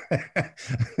almost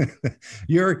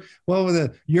Uri. Well, with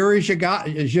the Uri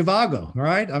Zhivago,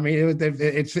 right?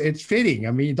 It's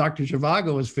fitting. Dr.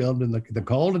 Zhivago was filmed in the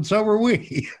cold, and so were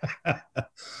we.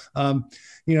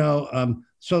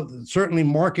 So certainly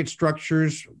market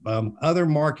structures. Other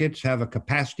markets have a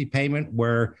capacity payment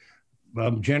where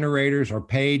generators are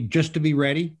paid just to be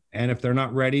ready, and if they're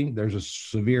not ready, there's a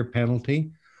severe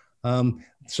penalty.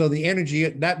 So the energy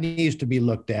that needs to be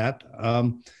looked at.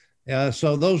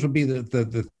 So those would be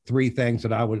the three things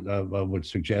that I would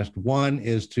suggest. One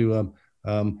is to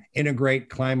integrate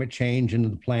climate change into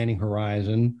the planning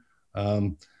horizon.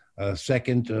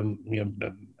 Second,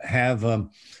 have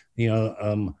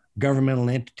governmental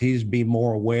entities be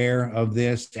more aware of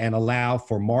this and allow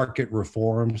for market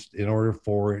reforms in order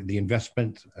for the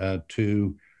investment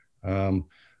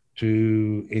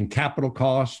in capital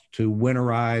costs to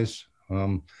winterize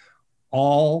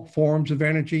all forms of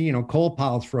energy. Coal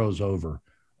piles froze over.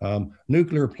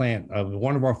 Nuclear plant,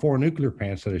 one of our 4 nuclear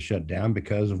plants that is shut down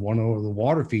because of one of the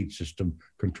water feed system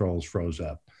controls froze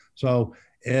up. So,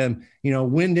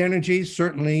 wind energy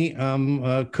certainly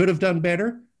could have done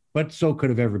better, but so could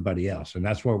have everybody else. And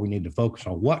that's where we need to focus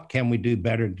on what can we do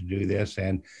better to do this.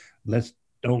 And let's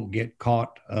don't get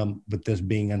caught with this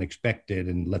being unexpected,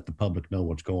 and let the public know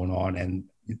what's going on. And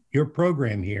your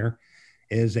program here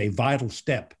is a vital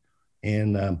step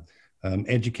in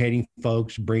educating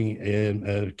folks,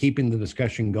 keeping the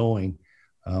discussion going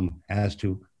as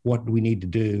to what we need to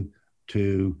do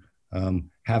to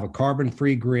have a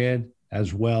carbon-free grid,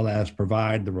 as well as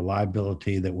provide the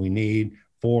reliability that we need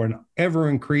for an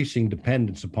ever-increasing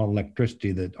dependence upon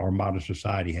electricity that our modern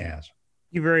society has.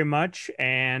 Thank you very much,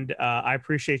 and I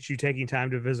appreciate you taking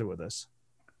time to visit with us.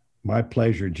 My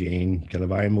pleasure, Gene. Que le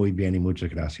vaya muy bien y muchas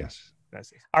gracias.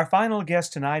 Our final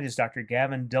guest tonight is Dr.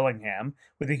 Gavin Dillingham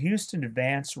with the Houston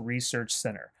Advanced Research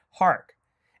Center, HARC.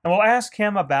 And we'll ask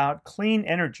him about clean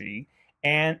energy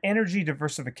and energy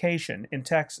diversification in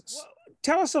Texas. Well,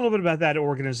 tell us a little bit about that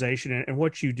organization and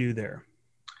what you do there.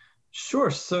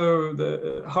 Sure. So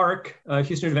the HARC,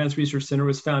 Houston Advanced Research Center,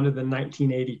 was founded in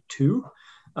 1982.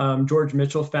 George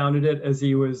Mitchell founded it as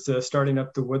he was starting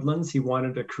up the Woodlands. He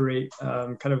wanted to create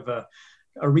kind of a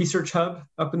research hub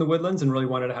up in the Woodlands and really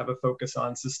wanted to have a focus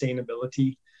on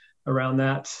sustainability around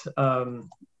that. So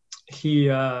he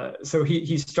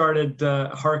started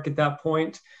HARC at that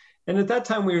point. And at that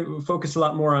time, we focused a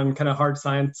lot more on kind of hard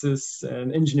sciences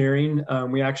and engineering.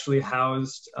 We actually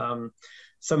housed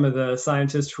some of the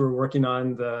scientists who were working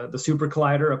on the super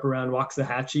collider up around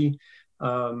Waxahachie,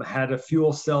 had a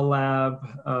fuel cell lab,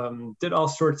 did all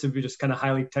sorts of just kind of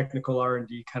highly technical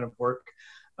R&D kind of work.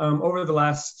 Over the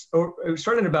last, it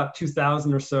started in about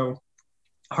 2000 or so,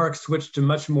 HARC switched to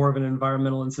much more of an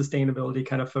environmental and sustainability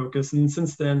kind of focus. And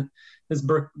since then has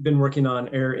been working on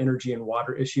air, energy, and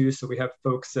water issues. So we have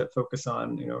folks that focus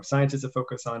on, scientists that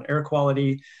focus on air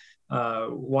quality,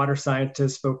 water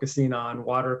scientists focusing on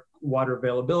water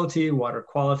availability, water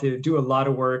quality. They do a lot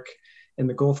of work in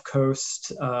the Gulf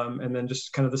Coast, and then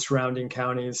just kind of the surrounding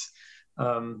counties,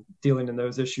 dealing in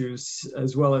those issues,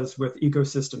 as well as with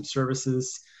ecosystem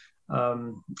services.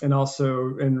 And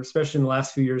also, and especially in the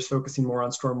last few years, focusing more on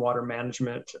stormwater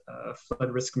management,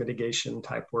 flood risk mitigation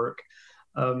type work.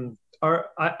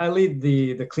 I lead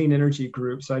the clean energy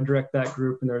group, so I direct that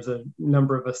group, and there's a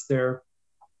number of us there.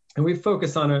 And we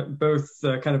focus on both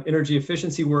kind of energy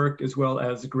efficiency work as well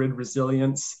as grid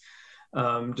resilience,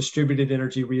 distributed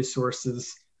energy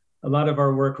resources. A lot of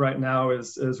our work right now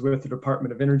is with the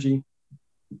Department of Energy,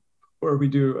 where we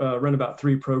do run about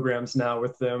 3 programs now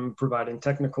with them, providing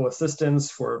technical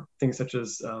assistance for things such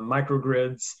as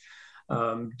microgrids,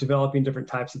 developing different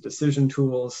types of decision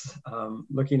tools,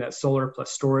 looking at solar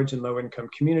plus storage in low-income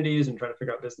communities and trying to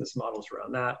figure out business models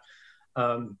around that.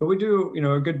 But we do,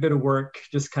 a good bit of work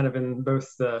just kind of in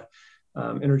both the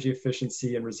energy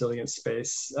efficiency and resilience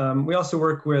space. We also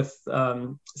work with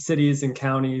cities and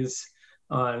counties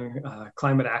on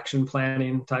climate action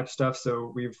planning type stuff.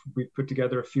 So we've put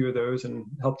together a few of those and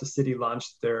helped the city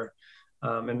launch their,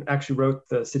 and actually wrote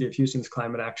the City of Houston's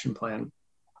climate action plan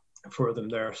for them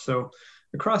there. So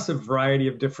across a variety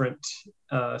of different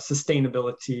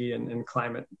sustainability and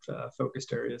climate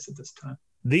focused areas at this time.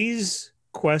 These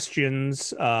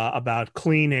questions about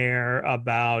clean air,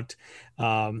 about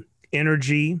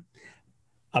energy,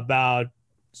 about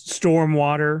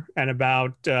stormwater, and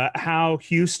about how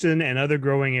Houston and other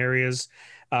growing areas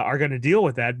are going to deal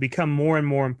with that become more and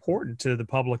more important to the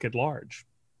public at large.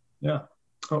 Yeah,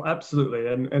 oh, absolutely.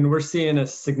 And we're seeing a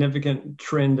significant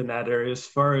trend in that area as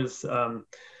far as, and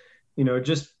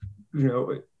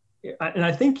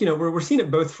I think, we're seeing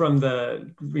it both from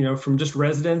from just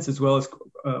residents as well as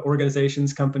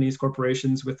organizations, companies,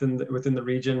 corporations within the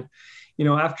region.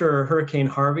 After Hurricane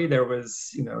Harvey, there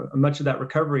was, much of that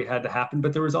recovery had to happen,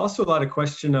 but there was also a lot of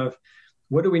question of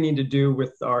what do we need to do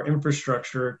with our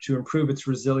infrastructure to improve its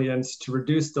resilience, to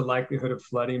reduce the likelihood of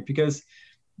flooding? Because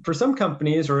for some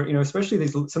companies, or, especially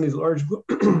some of these large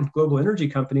global energy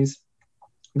companies,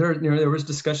 there was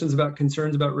discussions about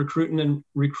concerns about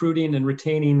recruiting and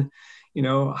retaining,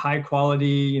 high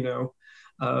quality,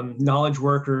 knowledge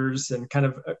workers, and kind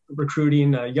of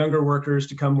recruiting younger workers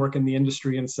to come work in the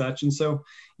industry and such. And so,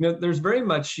 there's very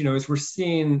much, as we're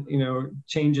seeing,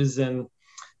 changes in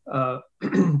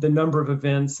the number of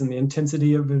events and the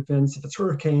intensity of events, if it's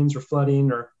hurricanes or flooding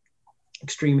or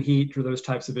extreme heat or those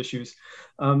types of issues.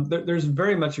 There's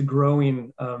very much a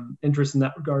growing interest in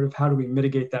that regard of how do we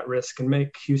mitigate that risk and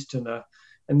make Houston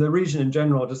and the region in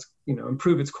general just,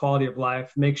 improve its quality of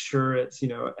life, make sure it's,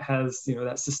 it has,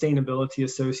 that sustainability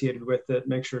associated with it,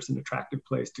 make sure it's an attractive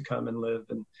place to come and live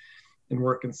and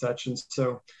work and such. And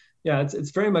so, yeah,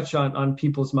 it's very much on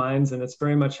people's minds, and it's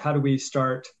very much how do we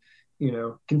start,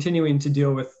 continuing to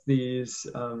deal with these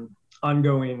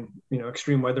ongoing,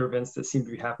 extreme weather events that seem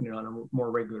to be happening on a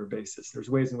more regular basis. There's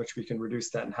ways in which we can reduce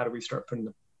that, and how do we start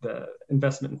putting the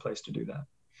investment in place to do that?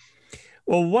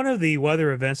 Well, one of the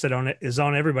weather events that is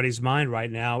on everybody's mind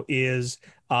right now is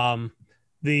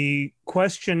the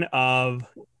question of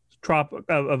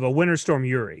a winter storm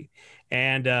Uri,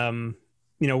 and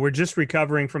we're just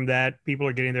recovering from that. People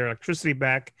are getting their electricity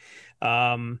back.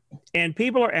 And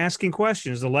people are asking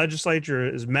questions. The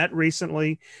legislature has met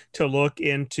recently to look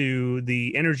into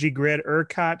the energy grid,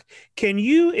 ERCOT. Can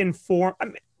you inform,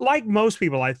 like most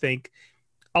people, I think,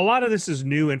 a lot of this is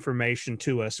new information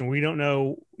to us, and we don't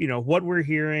know, what we're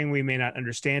hearing. We may not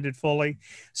understand it fully.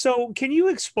 So can you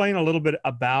explain a little bit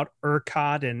about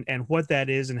ERCOT and what that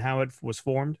is and how it was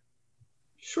formed?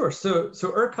 Sure. So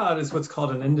ERCOT is what's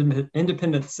called an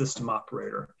independent system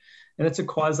operator. And it's a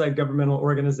quasi-governmental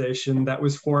organization that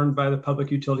was formed by the Public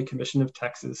Utility Commission of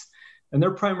Texas. And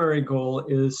their primary goal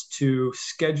is to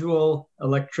schedule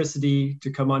electricity to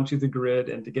come onto the grid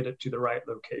and to get it to the right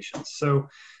locations. So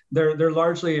they're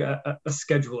largely a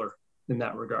scheduler in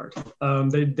that regard.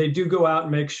 They do go out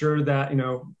and make sure that,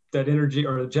 that energy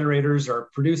or the generators are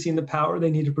producing the power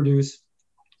they need to produce,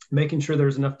 making sure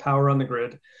there's enough power on the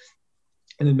grid,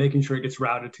 and then making sure it gets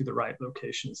routed to the right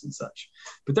locations and such.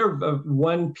 But they're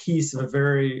one piece of a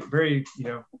very, very,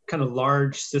 kind of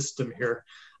large system here.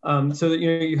 So that,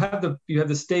 you have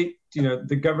the state,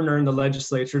 the governor and the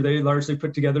legislature. They largely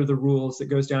put together the rules that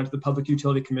goes down to the Public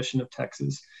Utility Commission of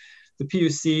Texas. The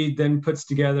PUC then puts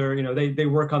together, they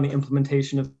work on the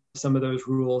implementation of some of those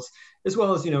rules, as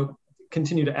well as,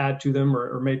 continue to add to them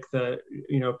or make the,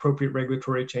 appropriate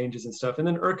regulatory changes and stuff. And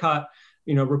then ERCOT,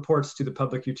 reports to the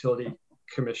Public Utility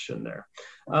Commission there.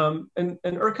 And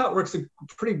ERCOT works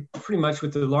pretty much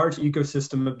with the large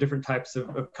ecosystem of different types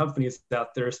of companies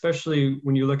out there, especially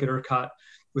when you look at ERCOT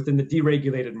within the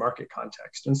deregulated market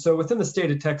context. And so within the state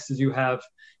of Texas, you have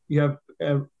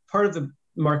part of the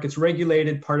market's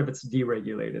regulated, part of it's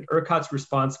deregulated. ERCOT's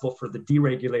responsible for the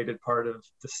deregulated part of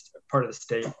the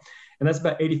state. And that's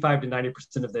about 85 to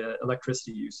 90% of the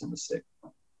electricity use in the state.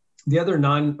 The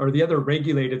other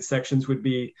regulated sections would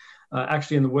be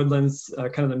actually in the woodlands,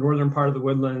 kind of the northern part of the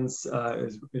woodlands,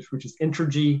 which is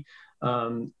Energia.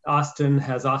 Austin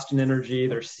has Austin Energy.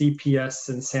 There's CPS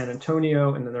in San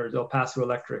Antonio, and then there's El Paso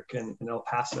Electric in El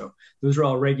Paso. Those are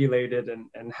all regulated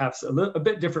and have a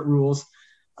bit different rules.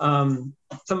 Some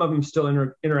of them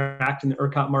still interact in the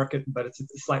ERCOT market, but it's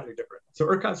slightly different. So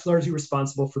ERCOT's largely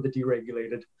responsible for the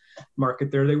deregulated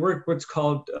market there. They work what's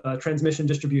called transmission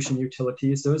distribution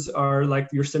utilities. Those are like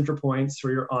your CenterPoints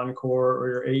or your Oncor or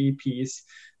your AEPs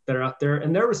that are out there.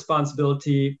 And their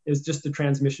responsibility is just the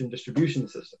transmission distribution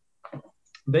system.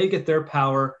 They get their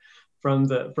power from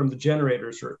the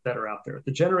generators that are out there.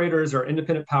 The generators are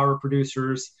independent power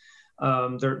producers.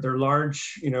 They're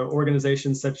large,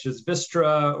 organizations such as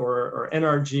Vistra or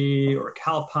Energia or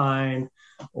Calpine,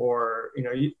 or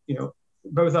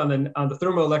both on the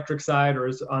thermoelectric side or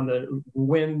on the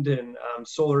wind and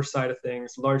solar side of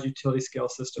things, large utility scale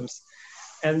systems.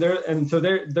 And so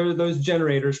those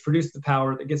generators produce the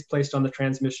power that gets placed on the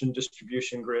transmission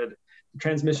distribution grid. The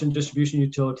transmission distribution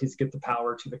utilities get the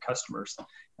power to the customers.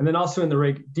 And then also in the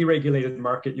deregulated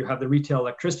market, you have the retail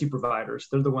electricity providers.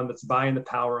 They're the one that's buying the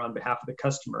power on behalf of the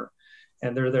customer.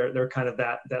 And they're kind of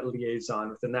that liaison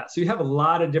within that. So you have a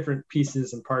lot of different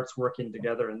pieces and parts working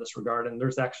together in this regard. And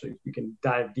there's actually, we can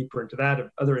dive deeper into that of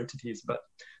other entities, but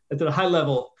at a high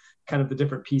level, kind of the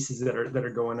different pieces that are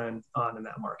going on in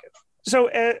that market.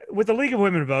 So with the League of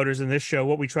Women Voters in this show,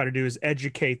 what we try to do is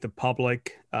educate the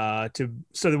public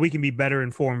so that we can be better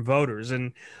informed voters.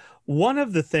 And one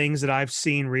of the things that I've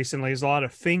seen recently is a lot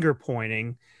of finger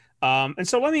pointing. And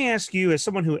so let me ask you, as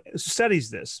someone who studies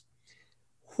this,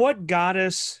 what got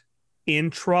us in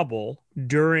trouble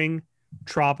during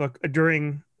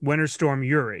Winter Storm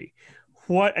Uri?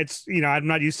 I'm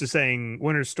not used to saying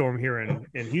winter storm here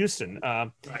in Houston.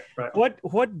 Right.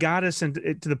 What got us to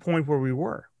the point where we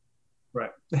were?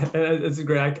 Right. It's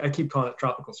great. I keep calling it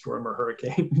tropical storm or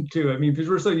hurricane too. I mean, because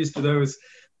we're so used to those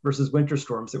versus winter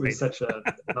storms. It was such a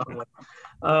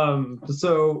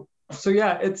so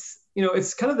yeah,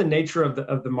 it's kind of the nature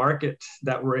of the market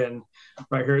that we're in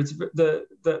right here. It's the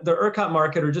ERCOT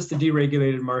market, or just the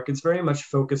deregulated market, is very much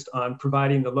focused on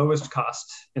providing the lowest cost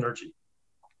energy.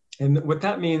 And what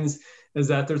that means is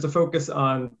that there's a focus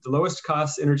on the lowest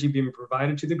cost energy being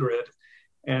provided to the grid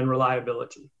and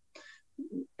reliability.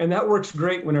 And that works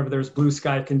great whenever there's blue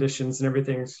sky conditions and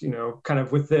everything's, kind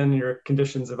of within your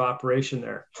conditions of operation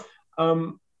there.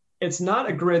 It's not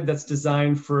a grid that's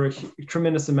designed for a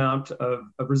tremendous amount of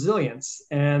resilience.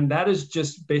 And that is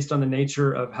just based on the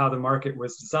nature of how the market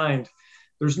was designed.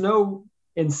 There's no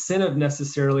incentive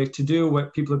necessarily to do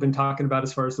what people have been talking about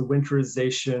as far as the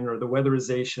winterization or the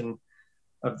weatherization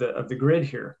of the grid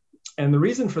here. And the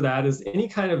reason for that is any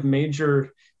kind of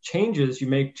major changes you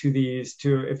make to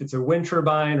if it's a wind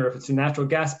turbine or if it's a natural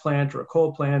gas plant or a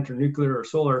coal plant or nuclear or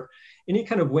solar, any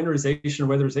kind of winterization or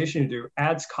weatherization you do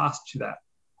adds cost to that.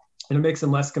 And it makes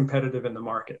them less competitive in the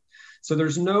market. So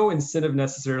there's no incentive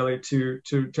necessarily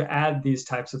to add these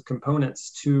types of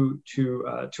components to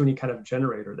any kind of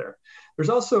generator there. There's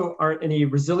also aren't any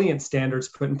resilience standards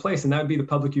put in place, and that would be the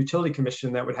Public Utility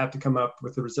Commission that would have to come up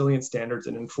with the resilience standards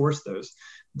and enforce those.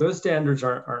 Those standards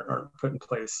aren't put in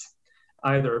place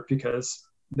either, because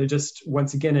they just,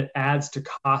 once again, it adds to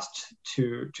cost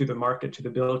to the market, to the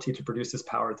ability to produce this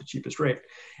power at the cheapest rate.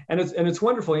 And it's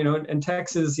wonderful, you know, and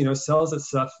Texas, you know, sells its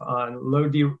stuff on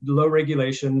low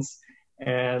regulations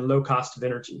and low cost of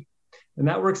energy. And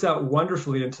that works out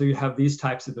wonderfully until you have these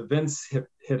types of events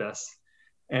hit us.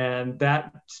 And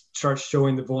that starts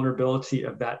showing the vulnerability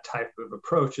of that type of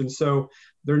approach. And so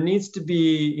there needs to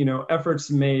be, you know,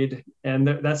 efforts made, and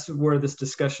that's where this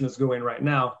discussion is going right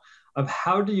now, of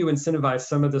how do you incentivize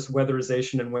some of this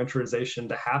weatherization and winterization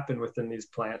to happen within these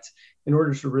plants in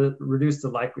order to reduce the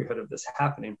likelihood of this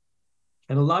happening.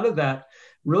 And a lot of that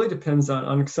really depends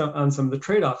on some of the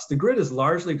trade-offs. The grid is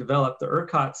largely developed, the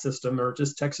ERCOT system, or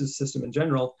just Texas system in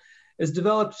general, is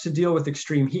developed to deal with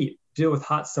extreme heat, deal with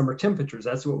hot summer temperatures.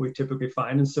 That's what we typically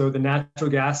find. And so the natural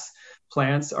gas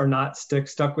plants are not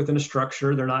stuck within a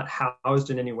structure. They're not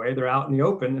housed in any way. They're out in the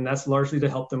open, and that's largely to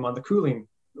help them on the cooling,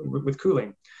 with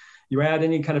cooling. You add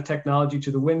any kind of technology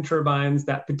to the wind turbines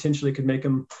that potentially could make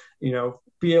them, you know,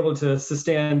 be able to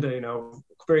sustain, you know,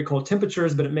 very cold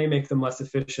temperatures, but it may make them less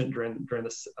efficient during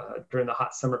the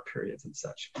hot summer periods and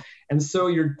such. And so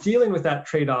you're dealing with that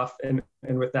trade-off and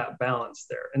with that balance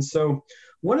there. And so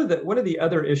one of the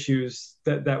other issues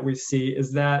that we see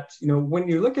is that, you know, when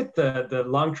you look at the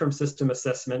long-term system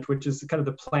assessment, which is kind of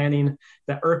the planning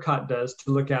that ERCOT does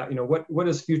to look at, you know, what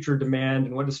does future demand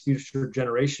and what does future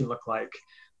generation look like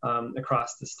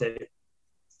across the state.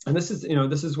 And this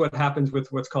is what happens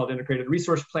with what's called integrated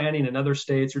resource planning in other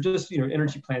states, or just, you know,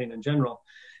 energy planning in general,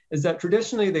 is that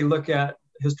traditionally they look at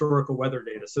historical weather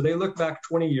data. So they look back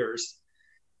 20 years.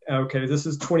 Okay, this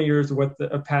is 20 years of what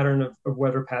a pattern of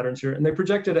weather patterns here, and they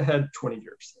projected ahead 20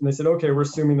 years. And they said, okay, we're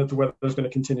assuming that the weather is going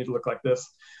to continue to look like this.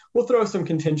 We'll throw some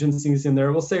contingencies in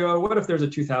there. We'll say, oh, what if there's a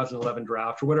 2011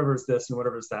 drought, or whatever is this and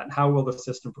whatever is that, and how will the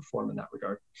system perform in that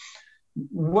regard?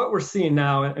 What we're seeing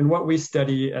now, and what we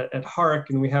study at HARC,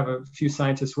 and we have a few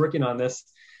scientists working on this,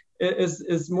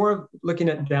 is more looking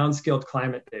at downscaled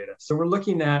climate data. So we're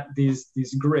looking at these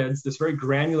grids, this very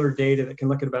granular data that can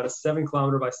look at about a 7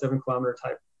 kilometer by 7 kilometer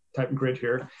type grid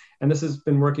here. And this has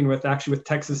been working with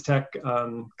Texas Tech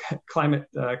Climate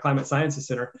Sciences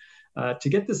Center to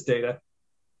get this data.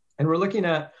 And we're looking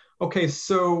at, okay,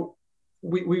 so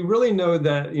we really know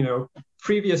that, you know,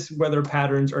 previous weather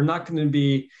patterns are not going to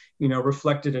be, you know,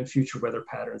 reflected in future weather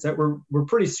patterns. That we're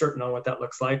pretty certain on what that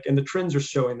looks like, and the trends are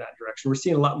showing that direction. We're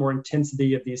seeing a lot more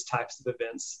intensity of these types of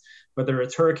events, whether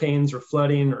it's hurricanes or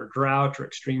flooding or drought or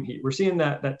extreme heat. We're seeing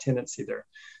that tendency there.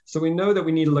 So we know that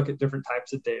we need to look at different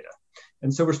types of data,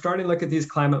 and so we're starting to look at these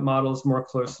climate models more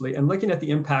closely and looking at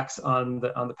the impacts on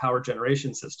the power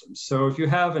generation systems. So if you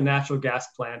have a natural gas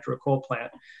plant or a coal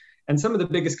plant, and some of the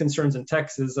biggest concerns in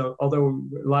Texas, although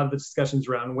a lot of the discussions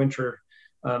around winter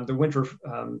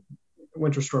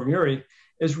Storm Uri,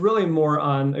 is really more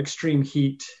on extreme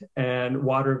heat and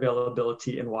water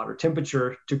availability and water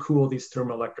temperature to cool these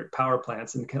thermoelectric power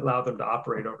plants and allow them to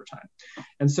operate over time.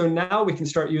 And so now we can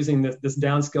start using this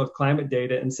downscaled climate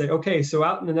data and say, okay, so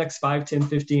out in the next 5, 10,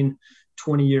 15,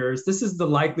 20 years, this is the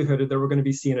likelihood that we're going to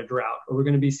be seeing a drought, or we're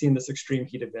going to be seeing this extreme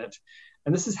heat event.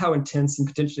 And this is how intense and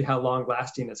potentially how long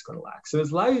lasting it's going to last. So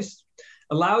it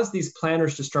allows these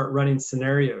planners to start running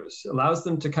scenarios, allows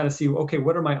them to kind of see, okay,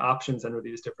 what are my options under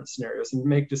these different scenarios, and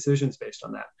make decisions based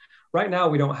on that. Right now,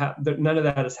 we don't have, none of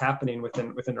that is happening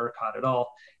within ERCOT at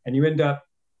all. And you end up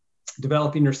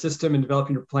developing your system and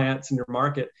developing your plants and your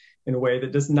market in a way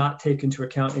that does not take into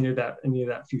account any of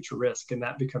that future risk. And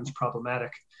that becomes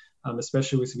problematic,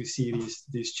 especially as we see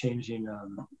these changing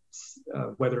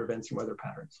weather events and weather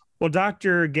patterns. Well,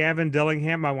 Dr. Gavin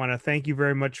Dillingham, I want to thank you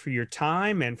very much for your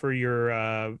time and for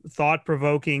your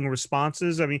thought-provoking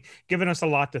responses. I mean, giving us a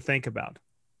lot to think about.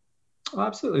 Oh,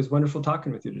 absolutely. It's wonderful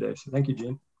talking with you today. So thank you,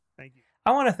 Gene. Thank you.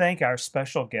 I want to thank our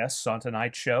special guests on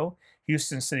tonight's show,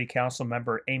 Houston City Council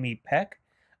member Amy Peck,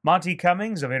 Mannti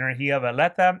Cummins of Energia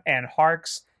Valeta, and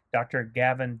HARC's Dr.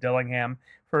 Gavin Dillingham,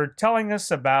 for telling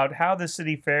us about how the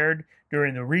city fared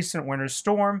during the recent winter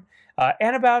storm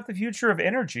and about the future of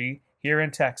energy here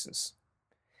in Texas.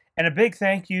 And a big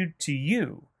thank you to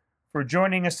you for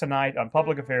joining us tonight on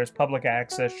Public Affairs Public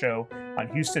Access Show on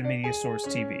Houston MediaSource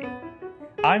TV.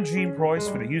 I'm Gene Preuss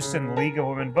for the Houston League of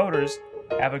Women Voters.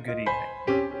 Have a good evening.